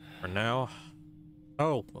 For now.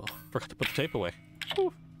 Oh, well, forgot to put the tape away.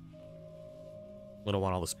 Whew. I don't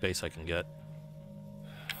want all the space I can get.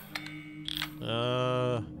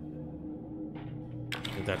 I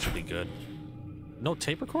think that should be good. No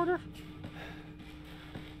tape recorder?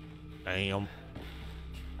 Damn.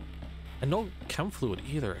 And no chem fluid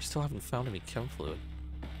either. I still haven't found any chem fluid.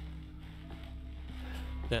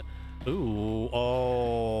 That. Ooh.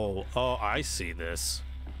 Oh. Oh, I see this.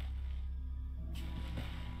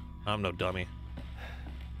 I'm no dummy.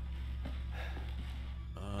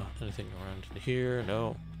 Anything around here?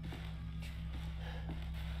 No.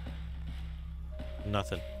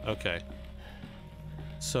 Nothing. Okay.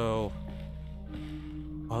 So.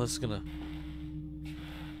 Oh, this is gonna.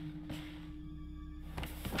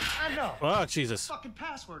 I know. Oh, Jesus. Fucking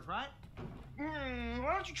password, right?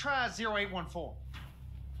 Why don't you try 0814?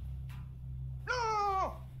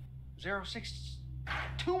 No!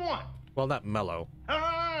 0621. Well, not mellow.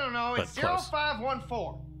 No. But It's close.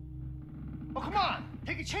 0514. Oh, come on.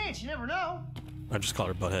 Take a chance. You never know. I just called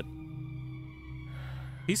her butthead.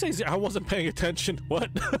 He says I wasn't paying attention. What?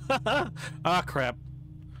 Ah, crap.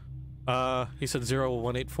 He said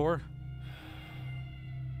 0184.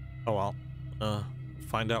 Oh well.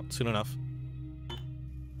 Find out soon enough.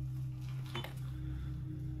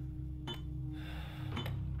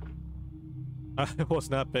 I was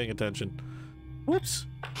not paying attention. Whoops.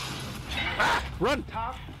 Ah, run!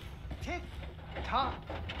 Top, tick, top,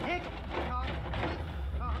 tick, top, tick,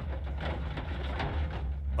 top.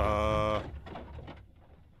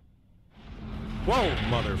 Whoa,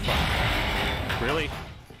 motherfucker. Really?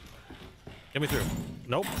 Get me through.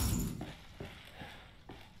 Nope.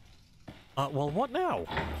 Well, what now?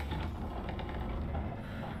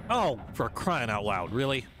 Oh, for crying out loud,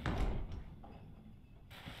 really?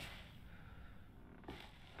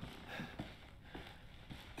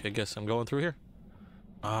 Okay, guess I'm going through here.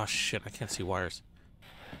 Ah, shit, I can't see wires.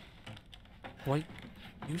 Do I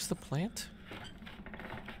use the plant?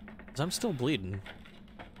 'Cause I'm still bleeding.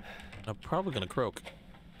 I'm probably gonna croak.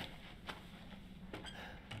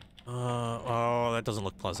 Oh, that doesn't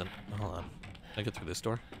look pleasant. Hold on. Can I get through this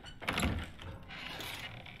door?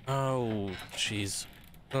 Oh, jeez.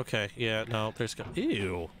 Okay, yeah, no, there's...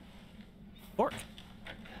 Ew. Pork.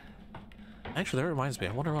 Actually, that reminds me.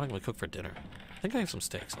 I wonder what I'm gonna cook for dinner. I think I have some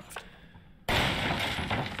steaks left.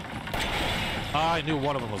 I knew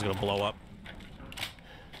one of them was gonna blow up.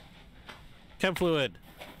 Chem fluid.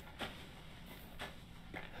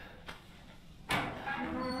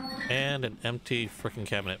 And an empty freaking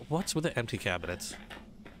cabinet. What's with the empty cabinets?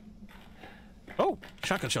 Oh,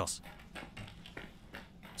 shotgun shells.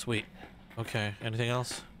 Sweet. Okay, anything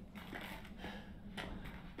else?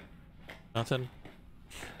 Nothing?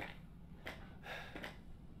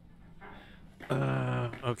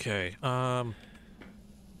 Okay. I'm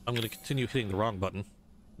gonna continue hitting the wrong button.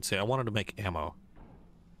 Let's see, I wanted to make ammo.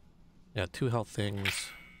 Yeah, 2 health things.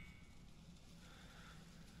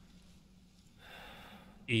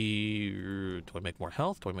 Do I make more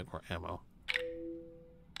health? Do I make more ammo?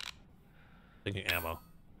 Thinking ammo.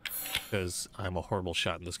 Because I'm a horrible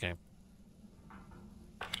shot in this game.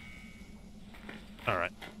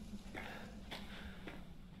 Alright.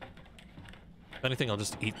 If anything, I'll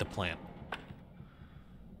just eat the plant.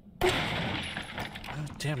 Oh,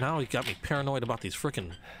 damn, now he got me paranoid about these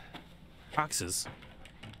frickin' boxes.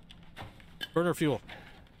 Burner fuel.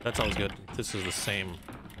 That's always good. This is the same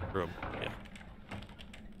room. Yeah.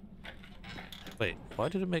 Wait, why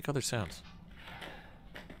did it make other sounds?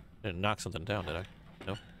 Didn't knock something down, did I?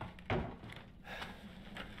 No.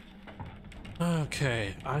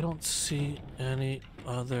 Okay, I don't see any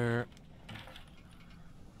other...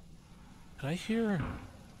 Did I hear...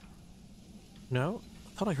 No?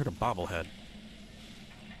 I thought I heard a bobblehead.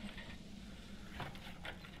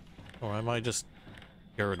 Or am I just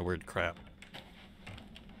hearing weird crap?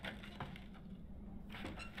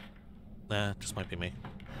 Nah, just might be me.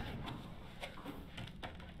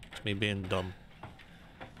 It's me being dumb.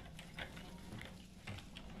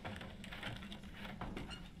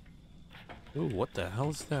 Ooh, what the hell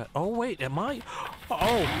is that? Oh, wait, am I?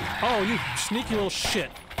 Oh, you sneaky little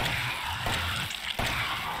shit.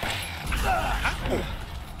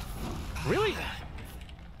 Really?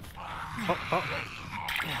 Oh,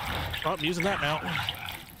 I'm using that now.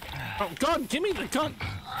 Oh, gun! Give me the gun!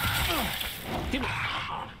 Give me...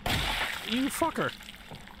 You fucker.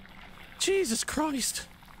 Jesus Christ.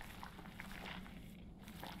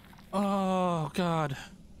 Oh, God.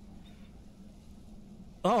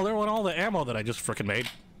 Oh, there went all the ammo that I just frickin' made.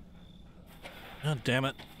 God damn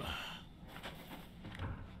it.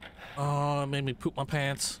 Oh, it made me poop my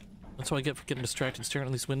pants. That's what I get for getting distracted staring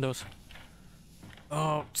at these windows.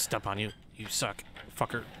 Oh, step on you. You suck.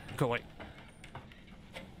 Fucker. Go away.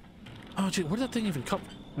 Oh, gee, where did that thing even come?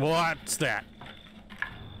 What's that?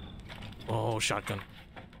 Oh, shotgun.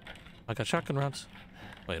 I got shotgun rounds.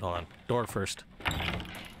 Wait, hold on. Door first.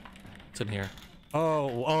 It's in here.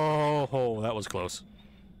 Oh, that was close.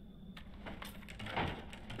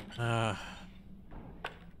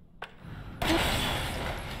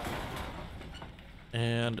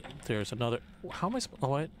 And there's another. How am I? Oh,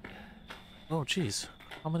 wait. Oh, jeez.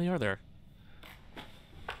 How many are there?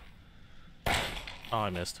 Oh, I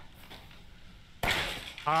missed.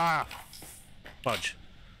 Ah! Fudge.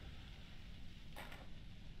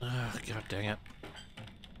 God dang it.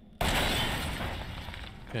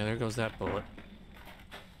 Okay, there goes that bullet.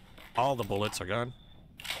 All the bullets are gone.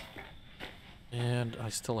 And I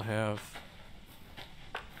still have...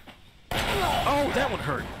 Oh, that one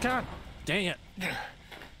hurt! God dang it!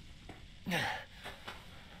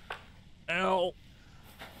 Ow!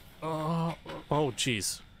 Oh,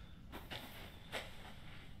 jeez.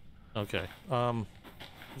 Okay, I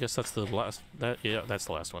guess that's the last... Yeah, that's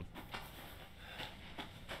the last one.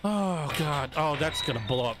 Oh, God. Oh, that's gonna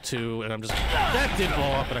blow up, too, and I'm just... That did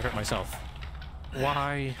blow up, and I hurt myself.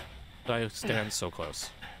 Why did I stand so close?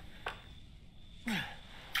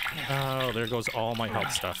 Oh, there goes all my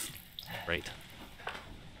health stuff. Great.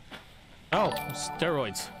 Oh,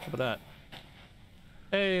 steroids. How about that?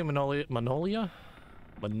 Hey, Manolia? Manolia?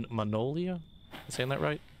 Am I saying that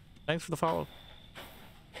right? Thanks for the follow.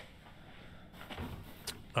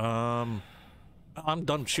 I'm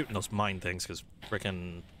done shooting those mine things because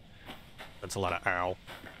frickin' that's a lot of ow.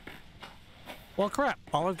 Well, crap.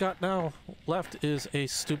 All I've got now left is a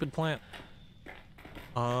stupid plant.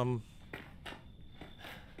 For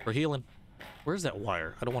healing. Where's that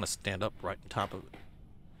wire? I don't want to stand up right on top of it.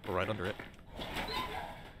 Or right under it.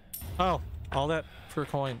 Oh, all that for a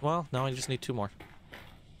coin. Well, now I just need 2 more.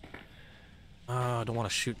 I don't want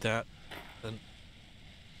to shoot that. Then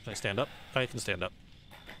can I stand up? I can stand up.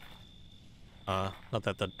 Not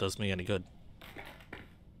that that does me any good.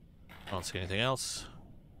 I don't see anything else.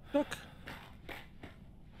 Look.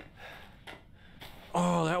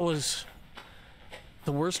 Oh, that was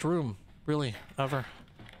the worst room, really, ever.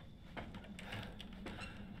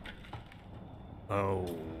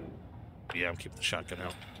 Oh, yeah, I'm keeping the shotgun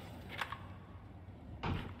out.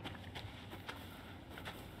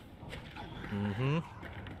 Mm-hmm.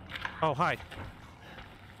 Oh, hi.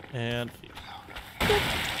 And...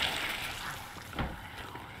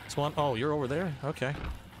 This one. Oh, you're over there? Okay.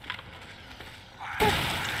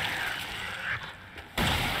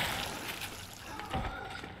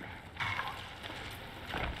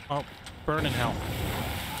 Oh, burn in hell.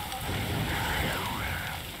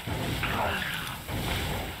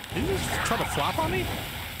 Did you just try to flop on me?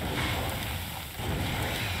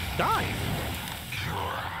 Die!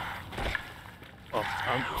 Oh,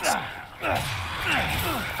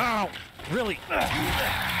 ow! Really?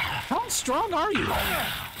 How strong are you?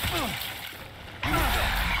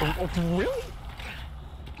 Oh, really?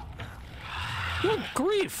 Good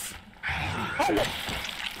grief! Oh.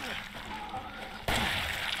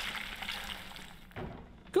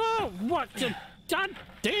 God, what? God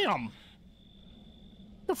damn!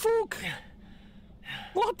 The fook!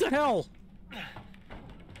 What the hell?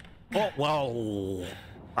 Oh, well,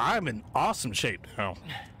 I'm in awesome shape now.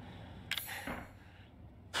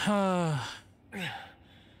 Oh.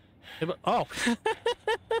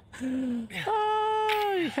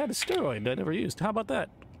 I had a steroid I never used. How about that?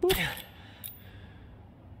 Boop.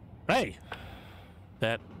 Hey.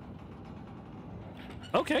 That.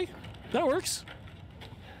 Okay. That works.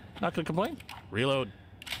 Not gonna complain. Reload.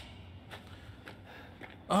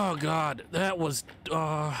 Oh, God. That was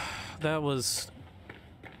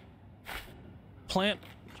plant.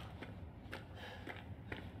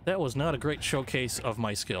 That was not a great showcase of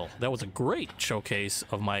my skill. That was a great showcase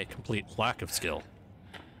of my complete lack of skill.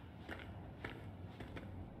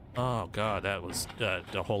 Oh, God, that was a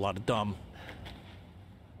whole lot of dumb.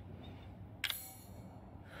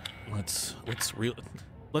 Let's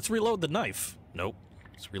Let's reload the knife. Nope.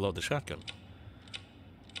 Let's reload the shotgun.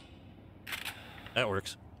 That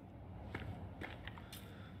works.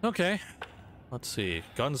 Okay. Let's see.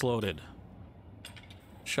 Gun's loaded.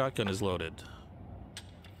 Shotgun is loaded.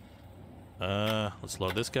 Let's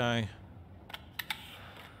load this guy.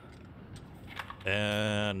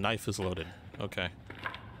 And knife is loaded. Okay.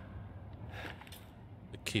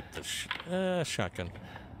 Keep the shotgun.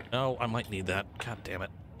 No, I might need that. God damn it.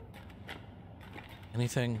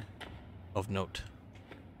 Anything of note?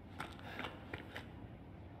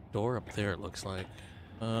 Door up there, it looks like.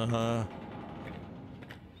 That'll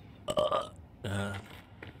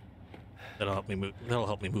help me move. That'll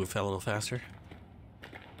help me move a little faster.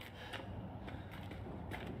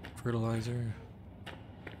 Fertilizer.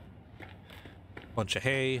 Bunch of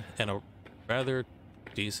hay and a rather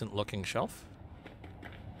decent looking shelf.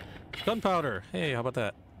 Gunpowder. Hey, how about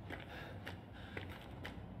that?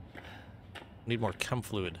 Need more chem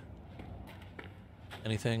fluid.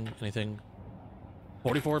 Anything? Anything?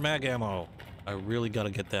 44 mag ammo. I really gotta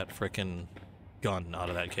get that frickin' gun out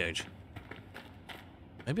of that cage.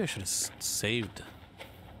 Maybe I should have saved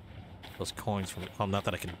those coins from... Well, not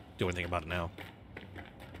that I can do anything about it now.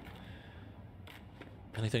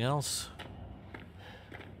 Anything else?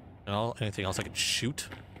 No? Anything else I can shoot?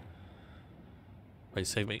 Wait,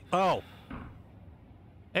 save me. Oh!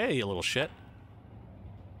 Hey, you little shit.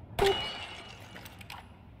 Boop.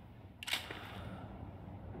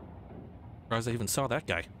 Surprised I even saw that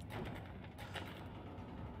guy.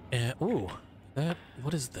 And, ooh, that...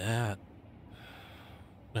 What is that?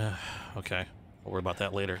 Okay. We'll worry about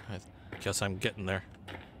that later. I guess I'm getting there.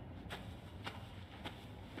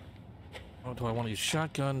 Oh, do I want to use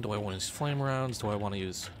shotgun? Do I want to use flame rounds? Do I want to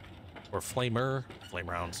use... Or flamer? Flame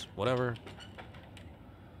rounds. Whatever.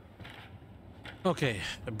 Okay.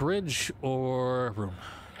 A bridge or room?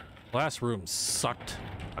 Last room sucked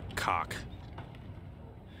a cock.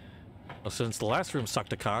 Well, since the last room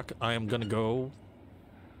sucked a cock, I am gonna go...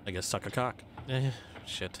 I guess suck a cock.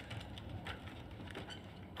 Shit.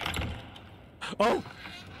 Oh!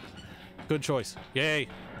 Good choice. Yay!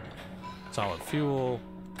 Solid fuel.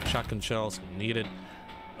 Shotgun shells needed.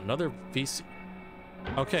 Another VC...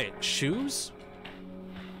 Okay, shoes,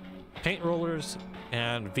 paint rollers,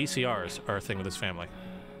 and VCRs are a thing with this family.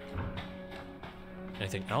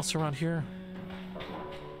 Anything else around here?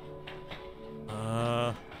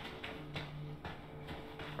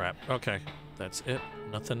 Crap. Okay, that's it.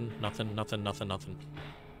 Nothing.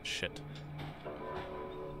 Shit.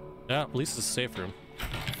 Yeah, at least it's a safe room.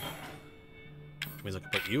 Means I can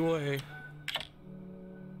put you away.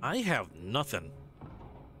 I have nothing.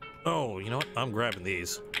 Oh, you know what? I'm grabbing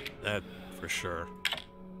these. That for sure.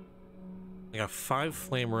 I got 5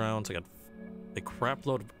 flame rounds. I got a crap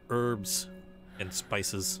load of herbs and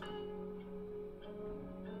spices.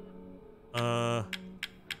 And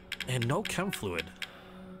no chem fluid.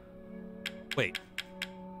 Wait.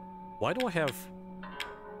 Why do I have...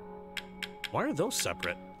 Why are those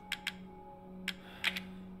separate?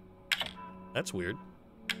 That's weird.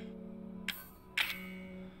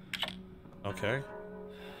 Okay.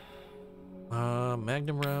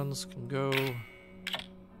 Magnum rounds can go,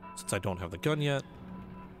 since I don't have the gun yet.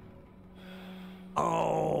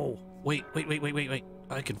 Oh, wait.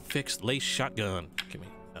 I can fix lace shotgun. Give me.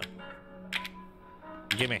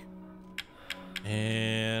 Gimme.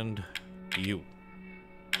 And you.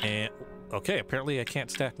 And, okay, apparently I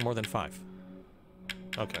can't stack more than 5.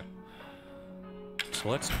 Okay. So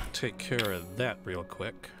let's take care of that real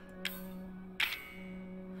quick.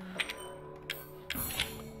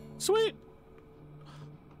 Sweet!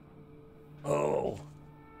 Oh.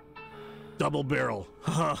 Double barrel.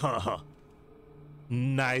 Ha ha ha.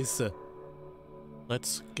 Nice.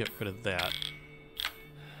 Let's get rid of that.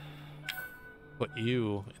 Put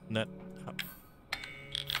you in that...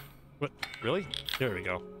 What? Really? There we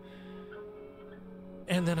go.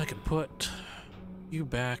 And then I can put you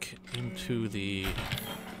back into the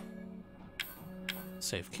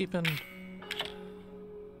safekeeping.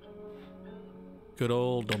 Good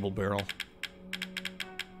old double barrel.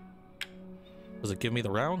 Does it give me the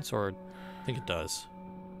rounds, or I think it does?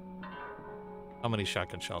 How many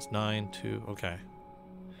shotgun shells? 9, 2, okay.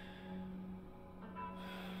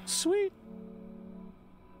 Sweet.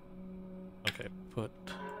 Okay, put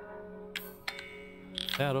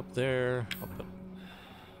that up there. I'll put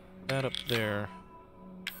that up there.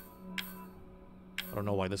 I don't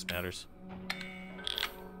know why this matters.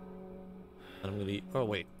 And I'm gonna eat. Oh,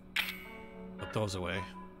 wait. Put those away.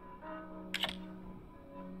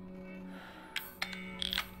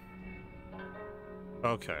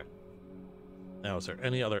 Okay. Now, is there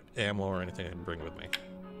any other ammo or anything I can bring with me?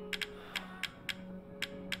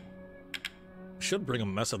 should bring a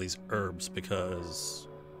mess of these herbs because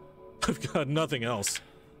I've got nothing else.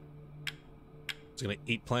 I'm just gonna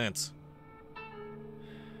eat plants.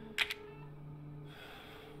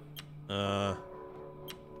 How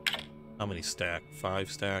many stack?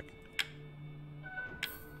 5 stack.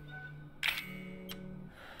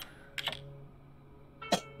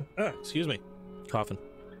 Excuse me. Coughing.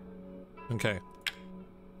 Okay.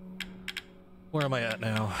 Where am I at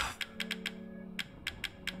now?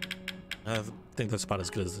 I think that's about as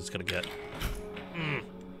good as it's gonna get.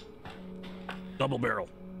 Double barrel.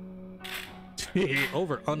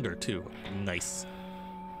 Over under too. Nice.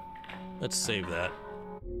 Let's save that.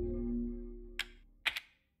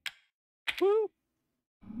 Woo!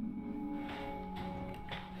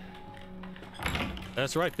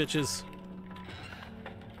 That's right, bitches.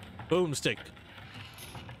 Boomstick.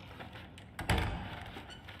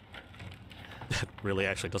 That really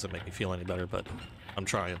actually doesn't make me feel any better, but I'm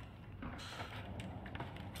trying.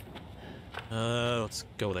 Let's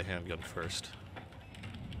go with a handgun first.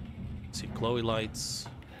 Let's see, glowy lights.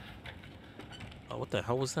 Oh, what the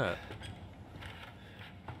hell was that?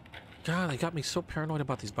 God, they got me so paranoid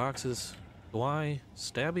about these boxes. Do I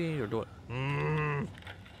stabby or do I?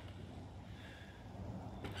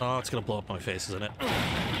 Oh, it's gonna blow up my face, isn't it?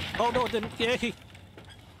 Oh no, it didn't. Yay!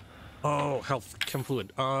 Oh, health, chem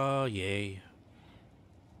fluid. Yay.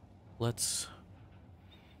 Let's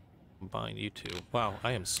combine you two. Wow,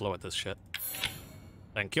 I am slow at this shit.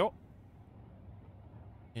 Thank you.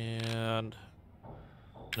 And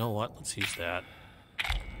you know what? Let's use that.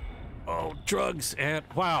 Oh, drugs and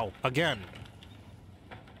wow, again.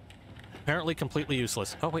 Apparently completely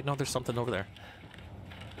useless. Oh wait, no, there's something over there.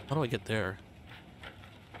 How do I get there?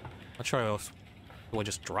 I'll try off. Do I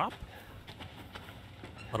just drop?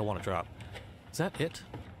 I don't want to drop. Is that it?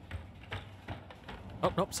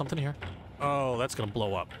 Oh, nope, something here. Oh, that's gonna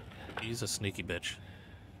blow up. He's a sneaky bitch.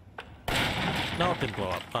 No, it didn't blow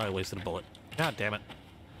up. I wasted a bullet. God damn it.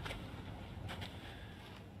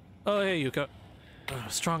 Oh, hey, Yuka.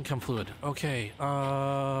 Strong chem fluid. Okay, do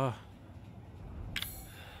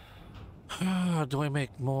I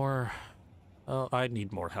make more? Oh, I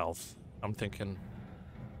need more health. I'm thinking...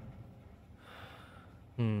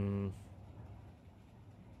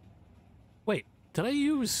 Wait, did I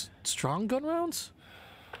use strong gun rounds?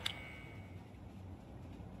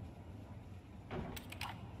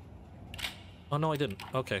 Oh, no, I didn't.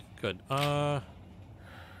 Okay, good.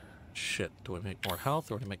 Shit. Do I make more health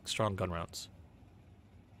or do I make strong gun rounds?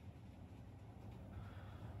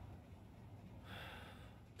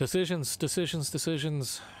 Decisions, decisions,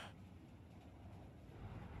 decisions.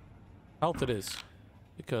 Health it is.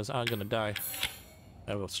 Because I'm gonna die.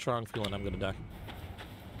 I have a strong feeling I'm gonna die.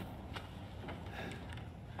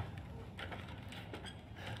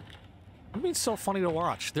 I mean, it's so funny to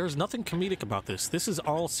watch. There's nothing comedic about this. This is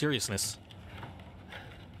all seriousness.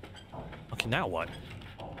 Okay, now what?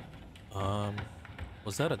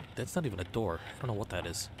 Was that a... That's not even a door. I don't know what that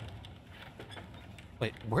is.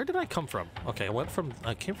 Wait, where did I come from? Okay,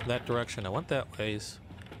 I came from that direction. I went that ways.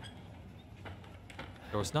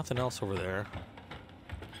 There was nothing else over there.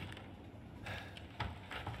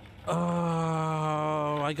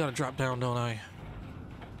 Oh, I gotta drop down, don't I?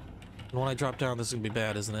 And when I drop down, this is gonna be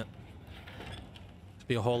bad, isn't it? It's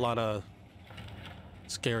be a whole lot of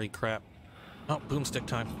scary crap. Oh, boomstick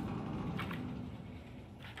time.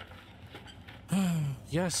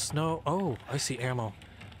 Yes, no. Oh, I see ammo.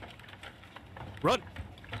 Run!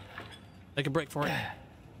 Make a break for it.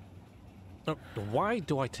 Oh, why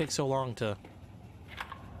do I take so long to...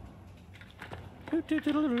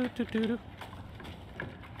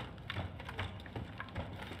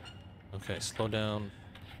 Okay, slow down.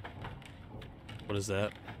 What is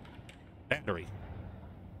that? Battery.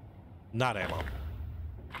 Not ammo.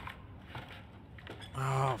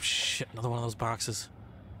 Oh, shit. Another one of those boxes.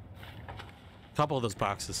 Couple of those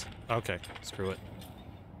boxes. Okay, screw it.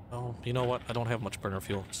 Oh, you know what? I don't have much burner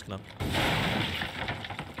fuel. Just gonna...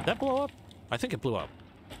 Did that blow up? I think it blew up.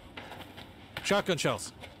 Shotgun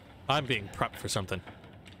shells. I'm being prepped for something.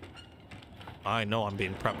 I know I'm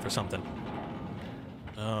being prepped for something.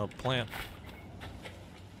 Oh, plant.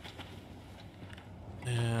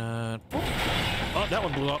 And... Oh, that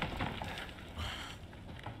one blew up.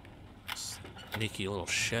 Sneaky little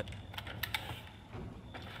shit.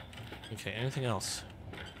 Okay, anything else?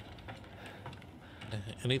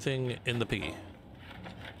 Anything in the piggy?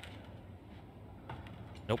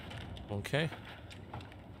 Nope. Okay.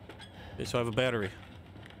 Okay, so I have a battery.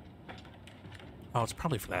 Oh, it's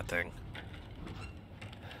probably for that thing.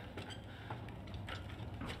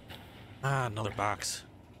 Ah, another box.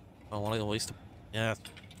 I want to waste. Yeah.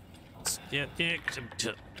 Yeah.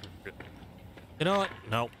 You know what?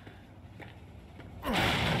 Nope.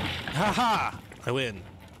 Haha! I win.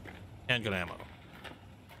 Handgun ammo.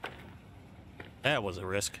 That was a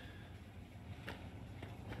risk.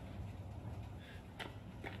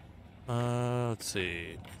 Let's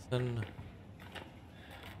see. Then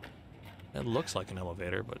that looks like an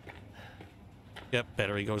elevator, but yep,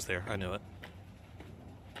 battery goes there. I knew it.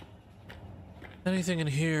 Anything in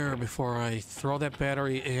here before I throw that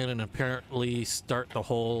battery in and apparently start the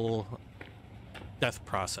whole death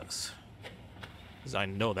process? Because I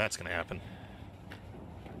know that's going to happen.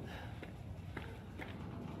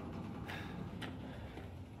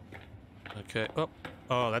 Okay.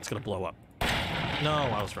 Oh, that's going to blow up. No,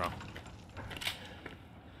 I was wrong.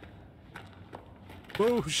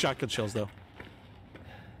 Whoa, shotgun shells, though.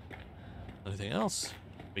 Anything else?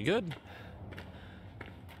 We good?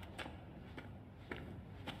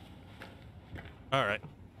 Alright.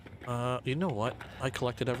 You know what? I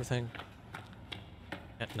collected everything.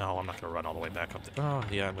 No, I'm not gonna run all the way back up there. Oh,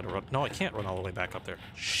 yeah, I'm gonna run. No, I can't run all the way back up there.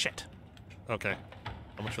 Shit. Okay.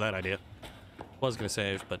 So much for that idea. Was gonna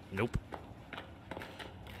save, but nope.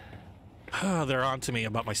 They're on to me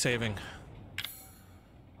about my saving.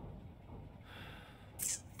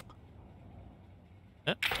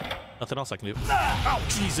 Nothing else I can do. Oh,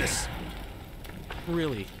 Jesus!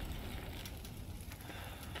 Really?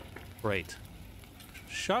 Great.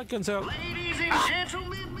 Shotguns out. Ladies and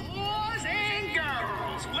gentlemen, boys and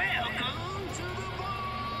girls, welcome to the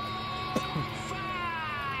bonfire.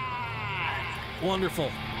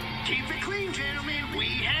 Wonderful. Keep it clean, gentlemen. We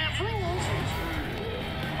have rules.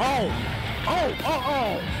 Oh!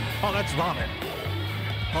 Oh, that's vomit.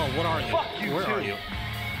 Oh, what are you? Fuck you, Where too. are you?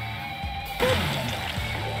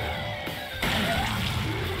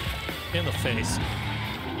 In the face.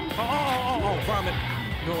 Oh, vomit.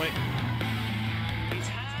 Go away. It's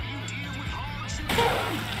how you deal with hardships.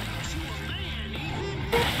 To a man,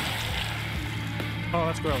 Ethan. Oh,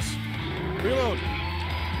 that's gross. Reload.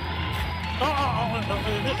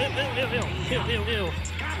 Ew.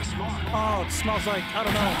 It's kinda smart. Oh, it smells like, I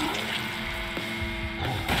don't know.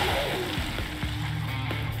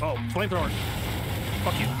 Oh, flamethrower.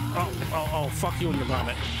 Fuck you. Oh, fuck you and your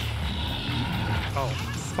vomit. Oh,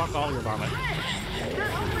 fuck all your vomit. Not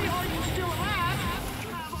only are you still alive, you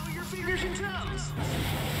have all your fingers and toes.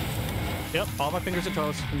 Yep, all my fingers and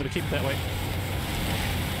toes. I'm gonna keep it that way.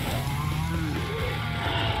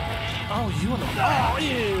 Oh, you and the... Oh,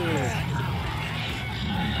 ew!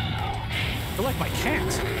 You're like my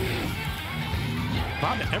cat.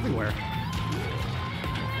 Vomit everywhere.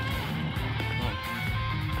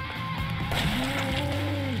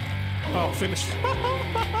 Oh, finished.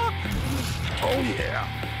 Oh, yeah.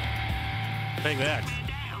 Take that.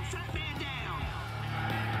 Down, fat man down.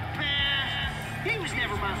 He was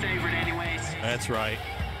never my favorite anyways. That's right.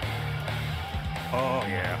 Oh,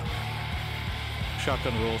 yeah.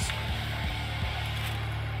 Shotgun rules.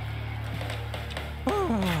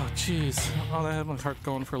 Oh, jeez. Oh, that had my heart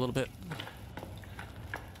going for a little bit.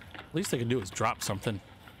 Least I can do is drop something.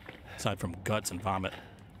 Aside from guts and vomit.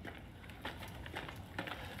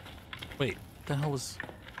 Wait, what the hell was...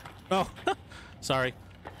 Oh, sorry.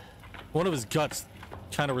 One of his guts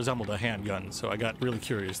kind of resembled a handgun, so I got really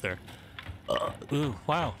curious there. Ooh,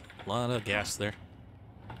 wow. A lot of gas there.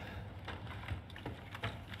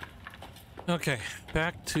 Okay,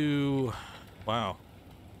 back to... Wow.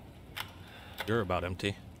 You're about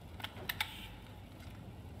empty.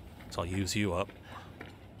 So I'll use you up.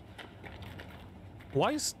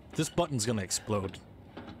 Why is this button's gonna explode?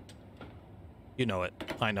 You know it.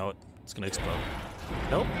 I know it. It's gonna explode.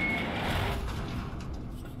 Nope.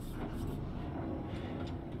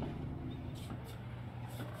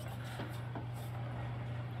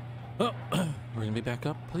 Oh, we're gonna be back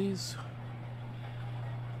up, please.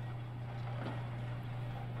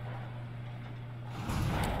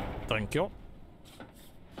 Thank you.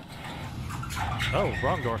 Oh,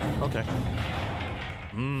 wrong door. Okay.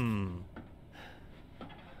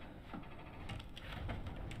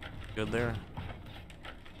 Good there.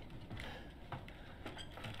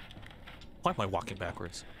 Why am I walking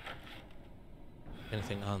backwards?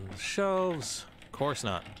 Anything on the shelves? Of course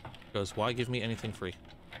not. Because why give me anything free?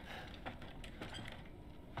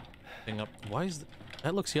 Thing up. Why is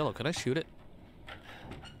that looks yellow? Can I shoot it?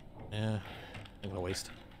 Yeah. I'm gonna waste.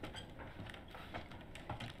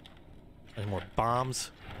 Any more bombs?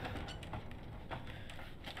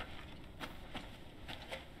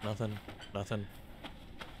 Nothing. Nothing.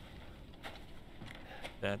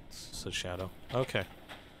 That's a shadow. Okay.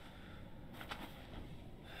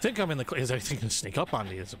 Think I'm in the... Is anything gonna sneak up on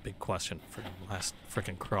me is a big question for the last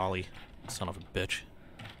frickin' crawly son of a bitch.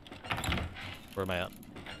 Where am I at?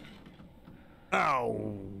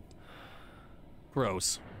 Ow.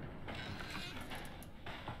 Gross.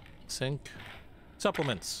 Sink.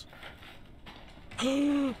 Supplements.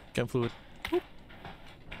 Chem fluid. Oop.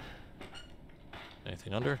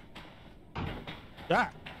 Anything under? Ah!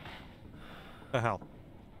 The hell?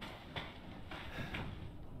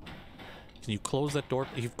 Can you close that door?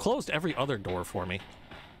 You've closed every other door for me.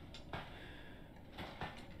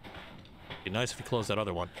 Be nice if you closed that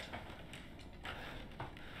other one.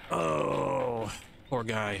 Oh, poor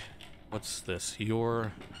guy. What's this?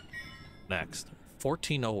 You're next.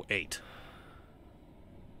 1408.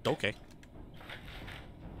 Okay.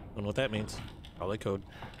 Don't know what that means. Probably code.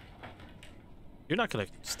 You're not gonna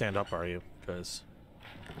stand up, are you? Because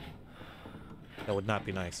that would not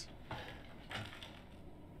be nice.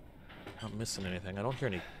 Not missing anything. I don't hear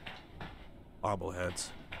any bobbleheads.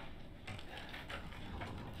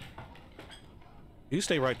 You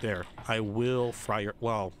stay right there. I will fry your...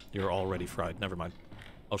 Well, you're already fried. Never mind.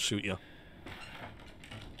 I'll shoot you.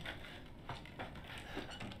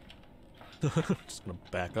 Just gonna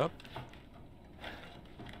back up.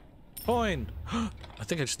 Coin! I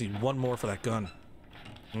think I just need one more for that gun.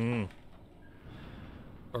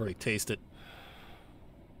 Already taste it.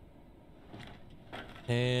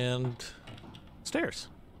 And... stairs.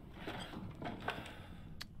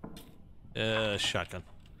 Shotgun.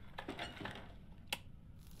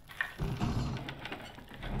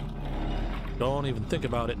 Don't even think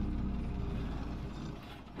about it.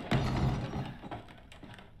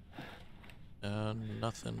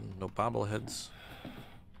 Nothing. No bobbleheads.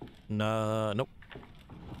 Nah, nope.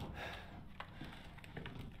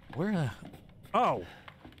 Where? Oh!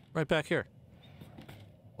 Right back here.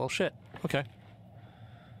 Well, shit. Okay.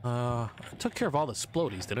 I took care of all the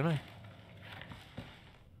splodies, didn't I?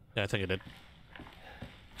 Yeah, I think I did.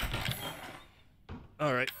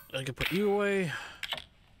 Alright, I can put you away.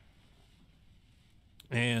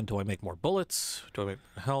 And do I make more bullets? Do I make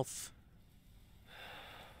more health?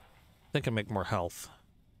 I think I make more health.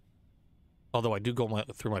 Although I do go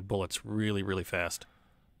through my bullets really, really fast.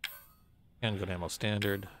 Handgun ammo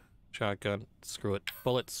standard. Shotgun. Screw it.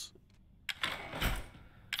 Bullets.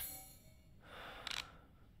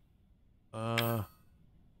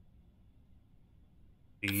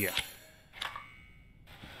 Yeah.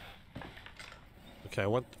 Okay,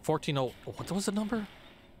 what? 1408. What was the number?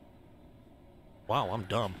 Wow, I'm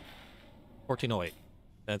dumb. 1408.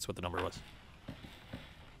 That's what the number was.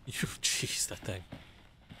 Jeez, that thing.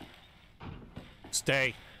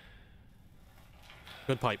 Stay.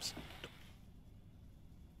 Good pipes.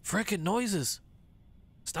 Frickin' noises.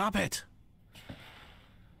 Stop it.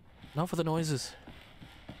 Enough of the noises.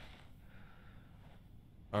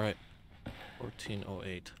 Alright.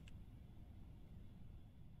 1408.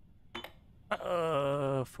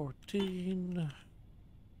 14.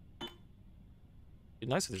 Be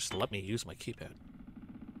nice if they just let me use my keypad.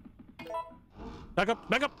 Back up,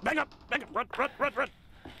 back up, back up, back up, run, run, run, run.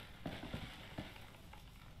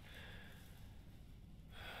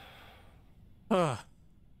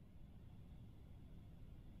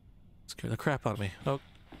 Scare the crap out of me. Oh,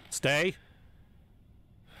 stay.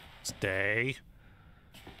 Stay.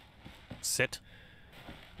 Sit.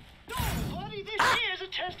 No, buddy, this is a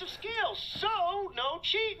test of skills, so no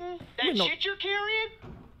cheating. That No. shit you're carrying,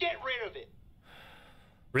 get rid of it.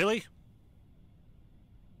 Really?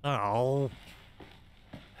 Oh.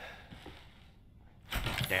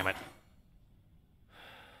 Damn it.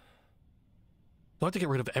 Do I have to get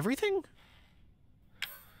rid of everything?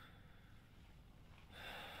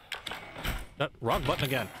 Wrong button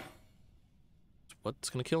again.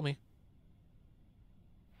 What's gonna kill me?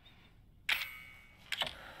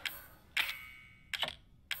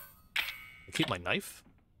 I keep my knife?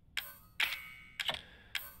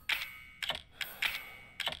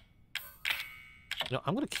 No,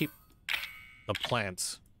 I'm gonna keep the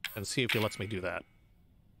plants and see if he lets me do that.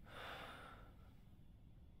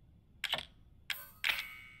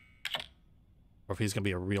 Or if he's gonna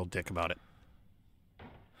be a real dick about it.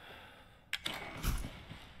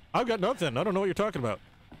 I've got nothing. I don't know what you're talking about.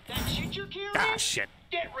 That shit you're carrying, Ah, shit.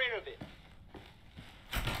 get rid of it.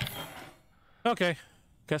 Okay.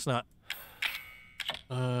 Guess not.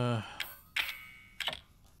 Oh.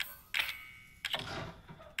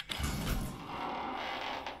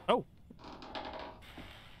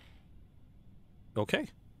 Okay.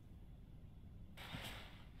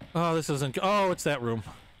 Oh, this isn't... Oh, it's that room.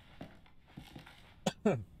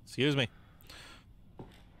 Excuse me.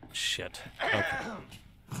 Shit. Okay.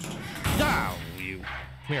 Now, you. Come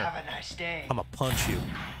here. Have a nice day. I'm gonna punch you.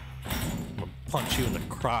 I'm gonna punch you in the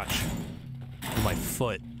crotch with my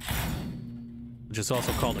foot, which is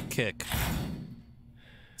also called a kick.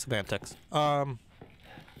 Semantics.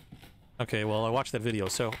 Okay, well, I watched that video,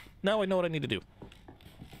 so now I know what I need to do.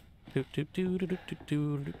 I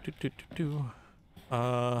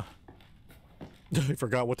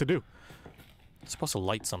forgot what to do. I'm supposed to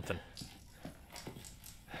light something.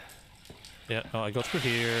 Yeah, oh, I go through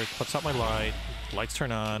here, puts out my light, lights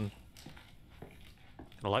turn on.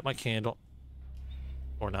 Gonna light my candle.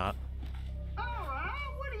 Or not.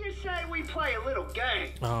 Alright, what do you say we play a little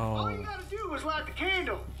game? Oh. All you gotta do is light the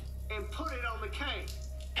candle and put it on the cane.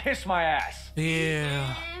 Kiss my ass.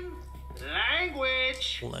 Yeah. And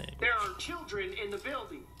language. Language. There are children in the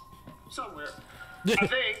building. Somewhere. I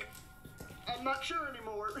think. I'm not sure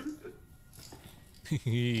anymore.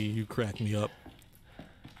 You crack me up.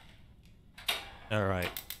 Alright.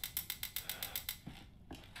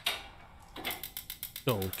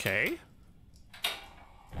 Okay.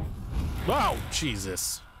 Wow,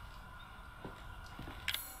 Jesus.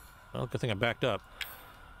 Well, good thing I backed up.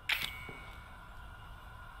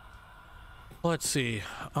 Let's see.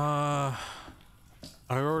 I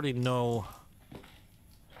already know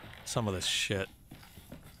some of this shit.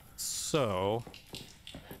 So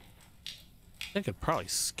I think I'd probably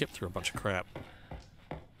skip through a bunch of crap.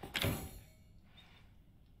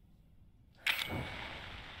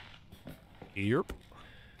 Yerp.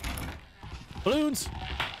 Balloons!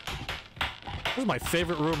 This is my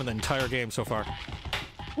favorite room in the entire game so far.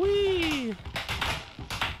 Whee!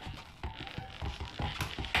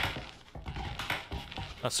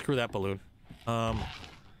 Screw that balloon.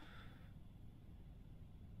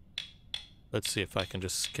 Let's see if I can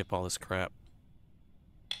just skip all this crap.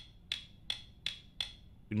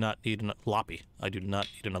 Do not need an Loppy. I do not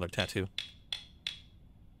need another tattoo.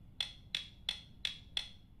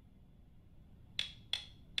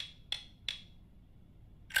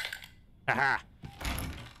 Aha!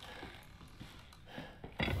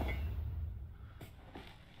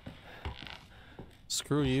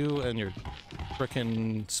 Screw you and your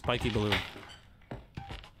frickin' spiky balloon.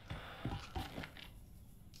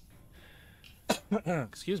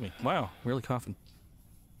 Excuse me. Wow, really coughing.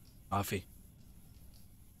 Coffee.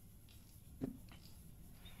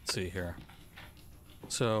 Let's see here.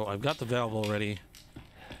 So I've got the valve already.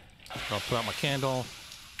 I'll put out my candle.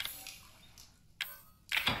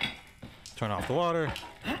 Turn off the water.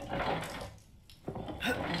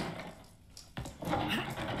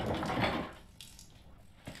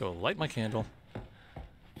 Go light my candle.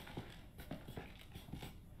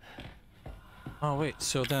 Oh wait,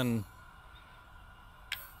 so then...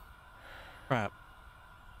 Crap.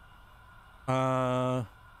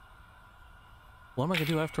 What am I gonna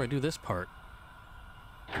do after I do this part?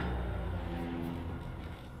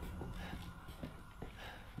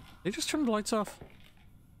 They just turn the lights off?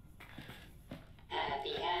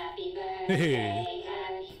 Happy, happy birthday. Hey.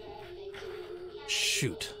 Happy birthday to you.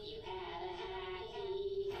 Shoot. You have a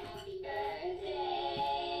happy, happy birthday.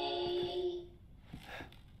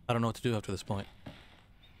 I don't know what to do after this point.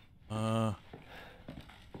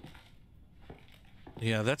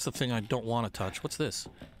 Yeah, that's the thing I don't want to touch. What's this?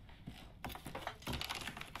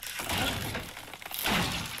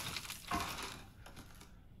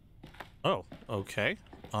 Oh, okay.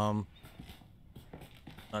 Not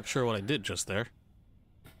sure what I did just there.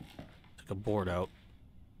 Took a board out.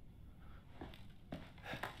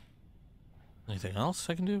 Anything else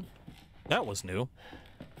I can do? That was new.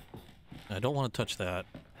 I don't want to touch that.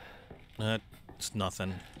 That's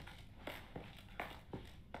nothing.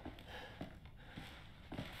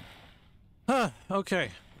 Huh, okay.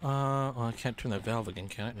 Well, I can't turn that valve again,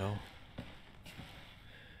 can I? No.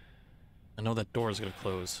 I know that door is gonna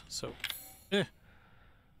close, so... Eh.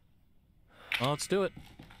 Well, let's do it.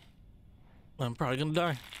 I'm probably gonna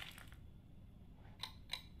die.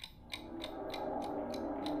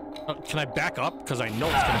 Can I back up? Because I know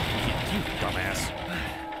it's gonna hit you, dumbass.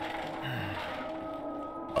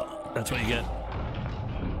 That's what you get.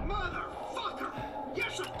 Motherfucker! You're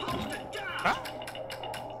supposed to die! Ah.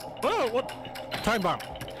 Whoa, what? Time bomb.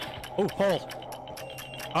 Oh, hole.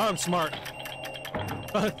 I'm smart.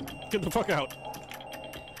 Get the fuck out.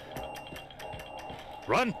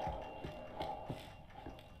 Run!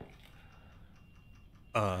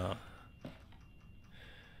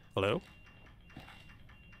 Hello?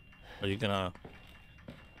 Are you gonna...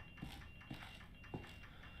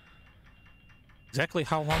 Exactly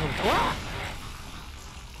how long... Ah!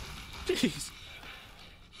 Jeez.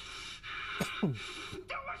 That was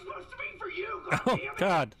supposed to be for you, Oh, goddammit!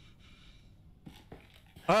 God.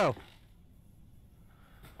 Oh.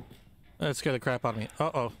 That scared the crap out of me.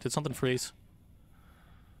 Uh-oh. Did something freeze?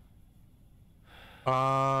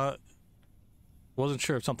 Wasn't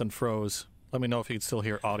sure if something froze. Let me know if you can still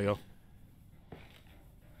hear audio.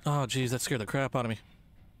 Oh, geez, that scared the crap out of me.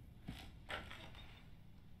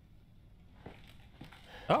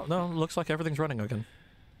 Oh, no, looks like everything's running again.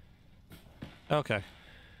 Okay.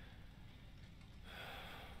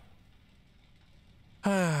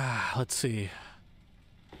 Let's see.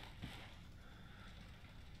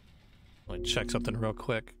 Let me check something real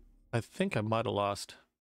quick. I think I might have lost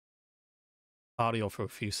audio for a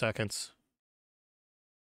few seconds.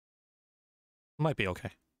 Might be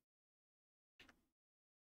okay.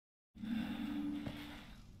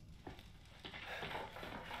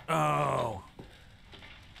 Oh.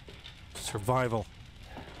 Survival.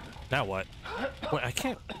 Now what? Wait, I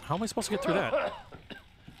can't. How am I supposed to get through that?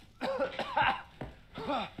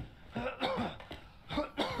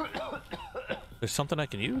 There's something I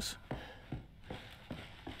can use?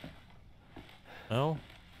 No?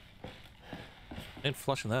 Ain't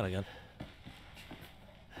flushing that again.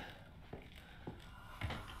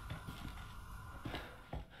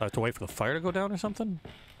 I have to wait for the fire to go down or something?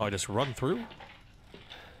 Oh, I just run through?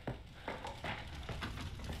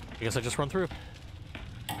 I guess I just run through.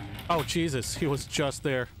 Oh, Jesus, he was just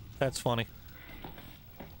there. That's funny.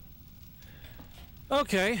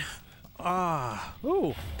 Okay.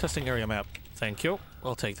 Ooh, testing area map. Thank you.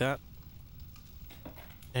 I'll take that.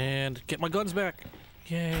 And get my guns back.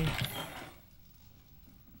 Yay.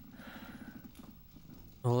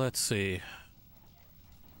 Well, let's see.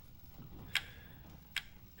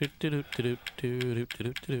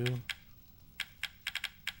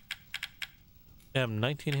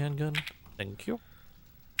 M19 handgun. Thank you.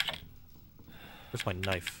 Where's my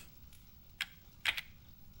knife?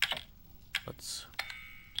 Let's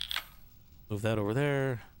move that over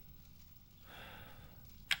there.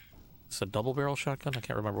 It's a double barrel shotgun? I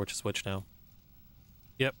can't remember which is which now.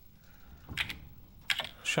 Yep.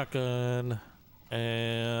 Shotgun.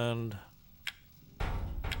 And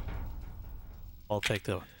I'll take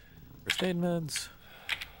the first aid meds.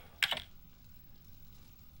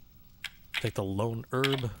 Take the lone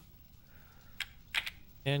herb.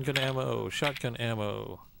 Handgun ammo, shotgun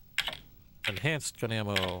ammo, enhanced gun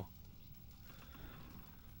ammo,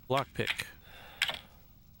 lockpick.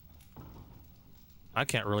 I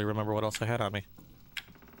can't really remember what else I had on me.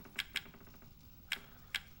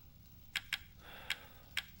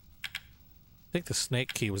 I think the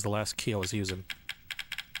snake key was the last key I was using.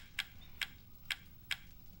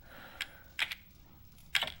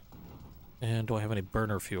 And do I have any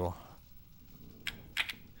burner fuel?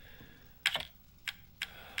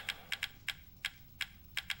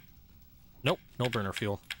 Nope, no burner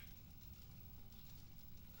fuel.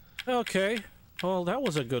 Okay, well that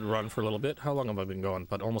was a good run for a little bit. How long have I been going?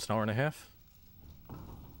 About almost an hour and a half?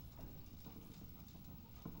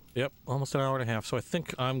 Yep, almost an hour and a half. So I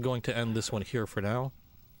think I'm going to end this one here for now.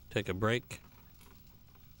 Take a break.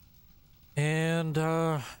 And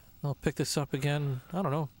I'll pick this up again, I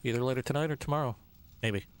don't know, either later tonight or tomorrow.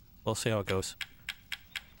 Maybe. We'll see how it goes.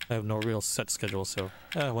 I have no real set schedule, so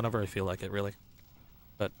whenever I feel like it, really.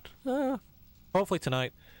 But hopefully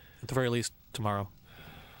tonight, at the very least tomorrow.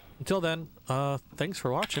 Until then, thanks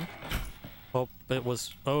for watching. Hope it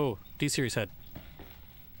was... Oh, D-Series head.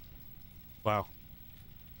 Wow.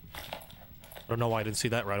 I don't know why I didn't see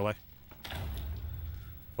that right away.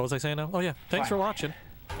 What was I saying now? Oh yeah, thanks for watching.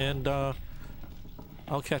 And I'll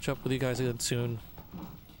catch up with you guys again soon.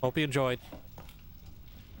 Hope you enjoyed.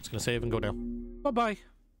 Just gonna save and go down. Bye-bye.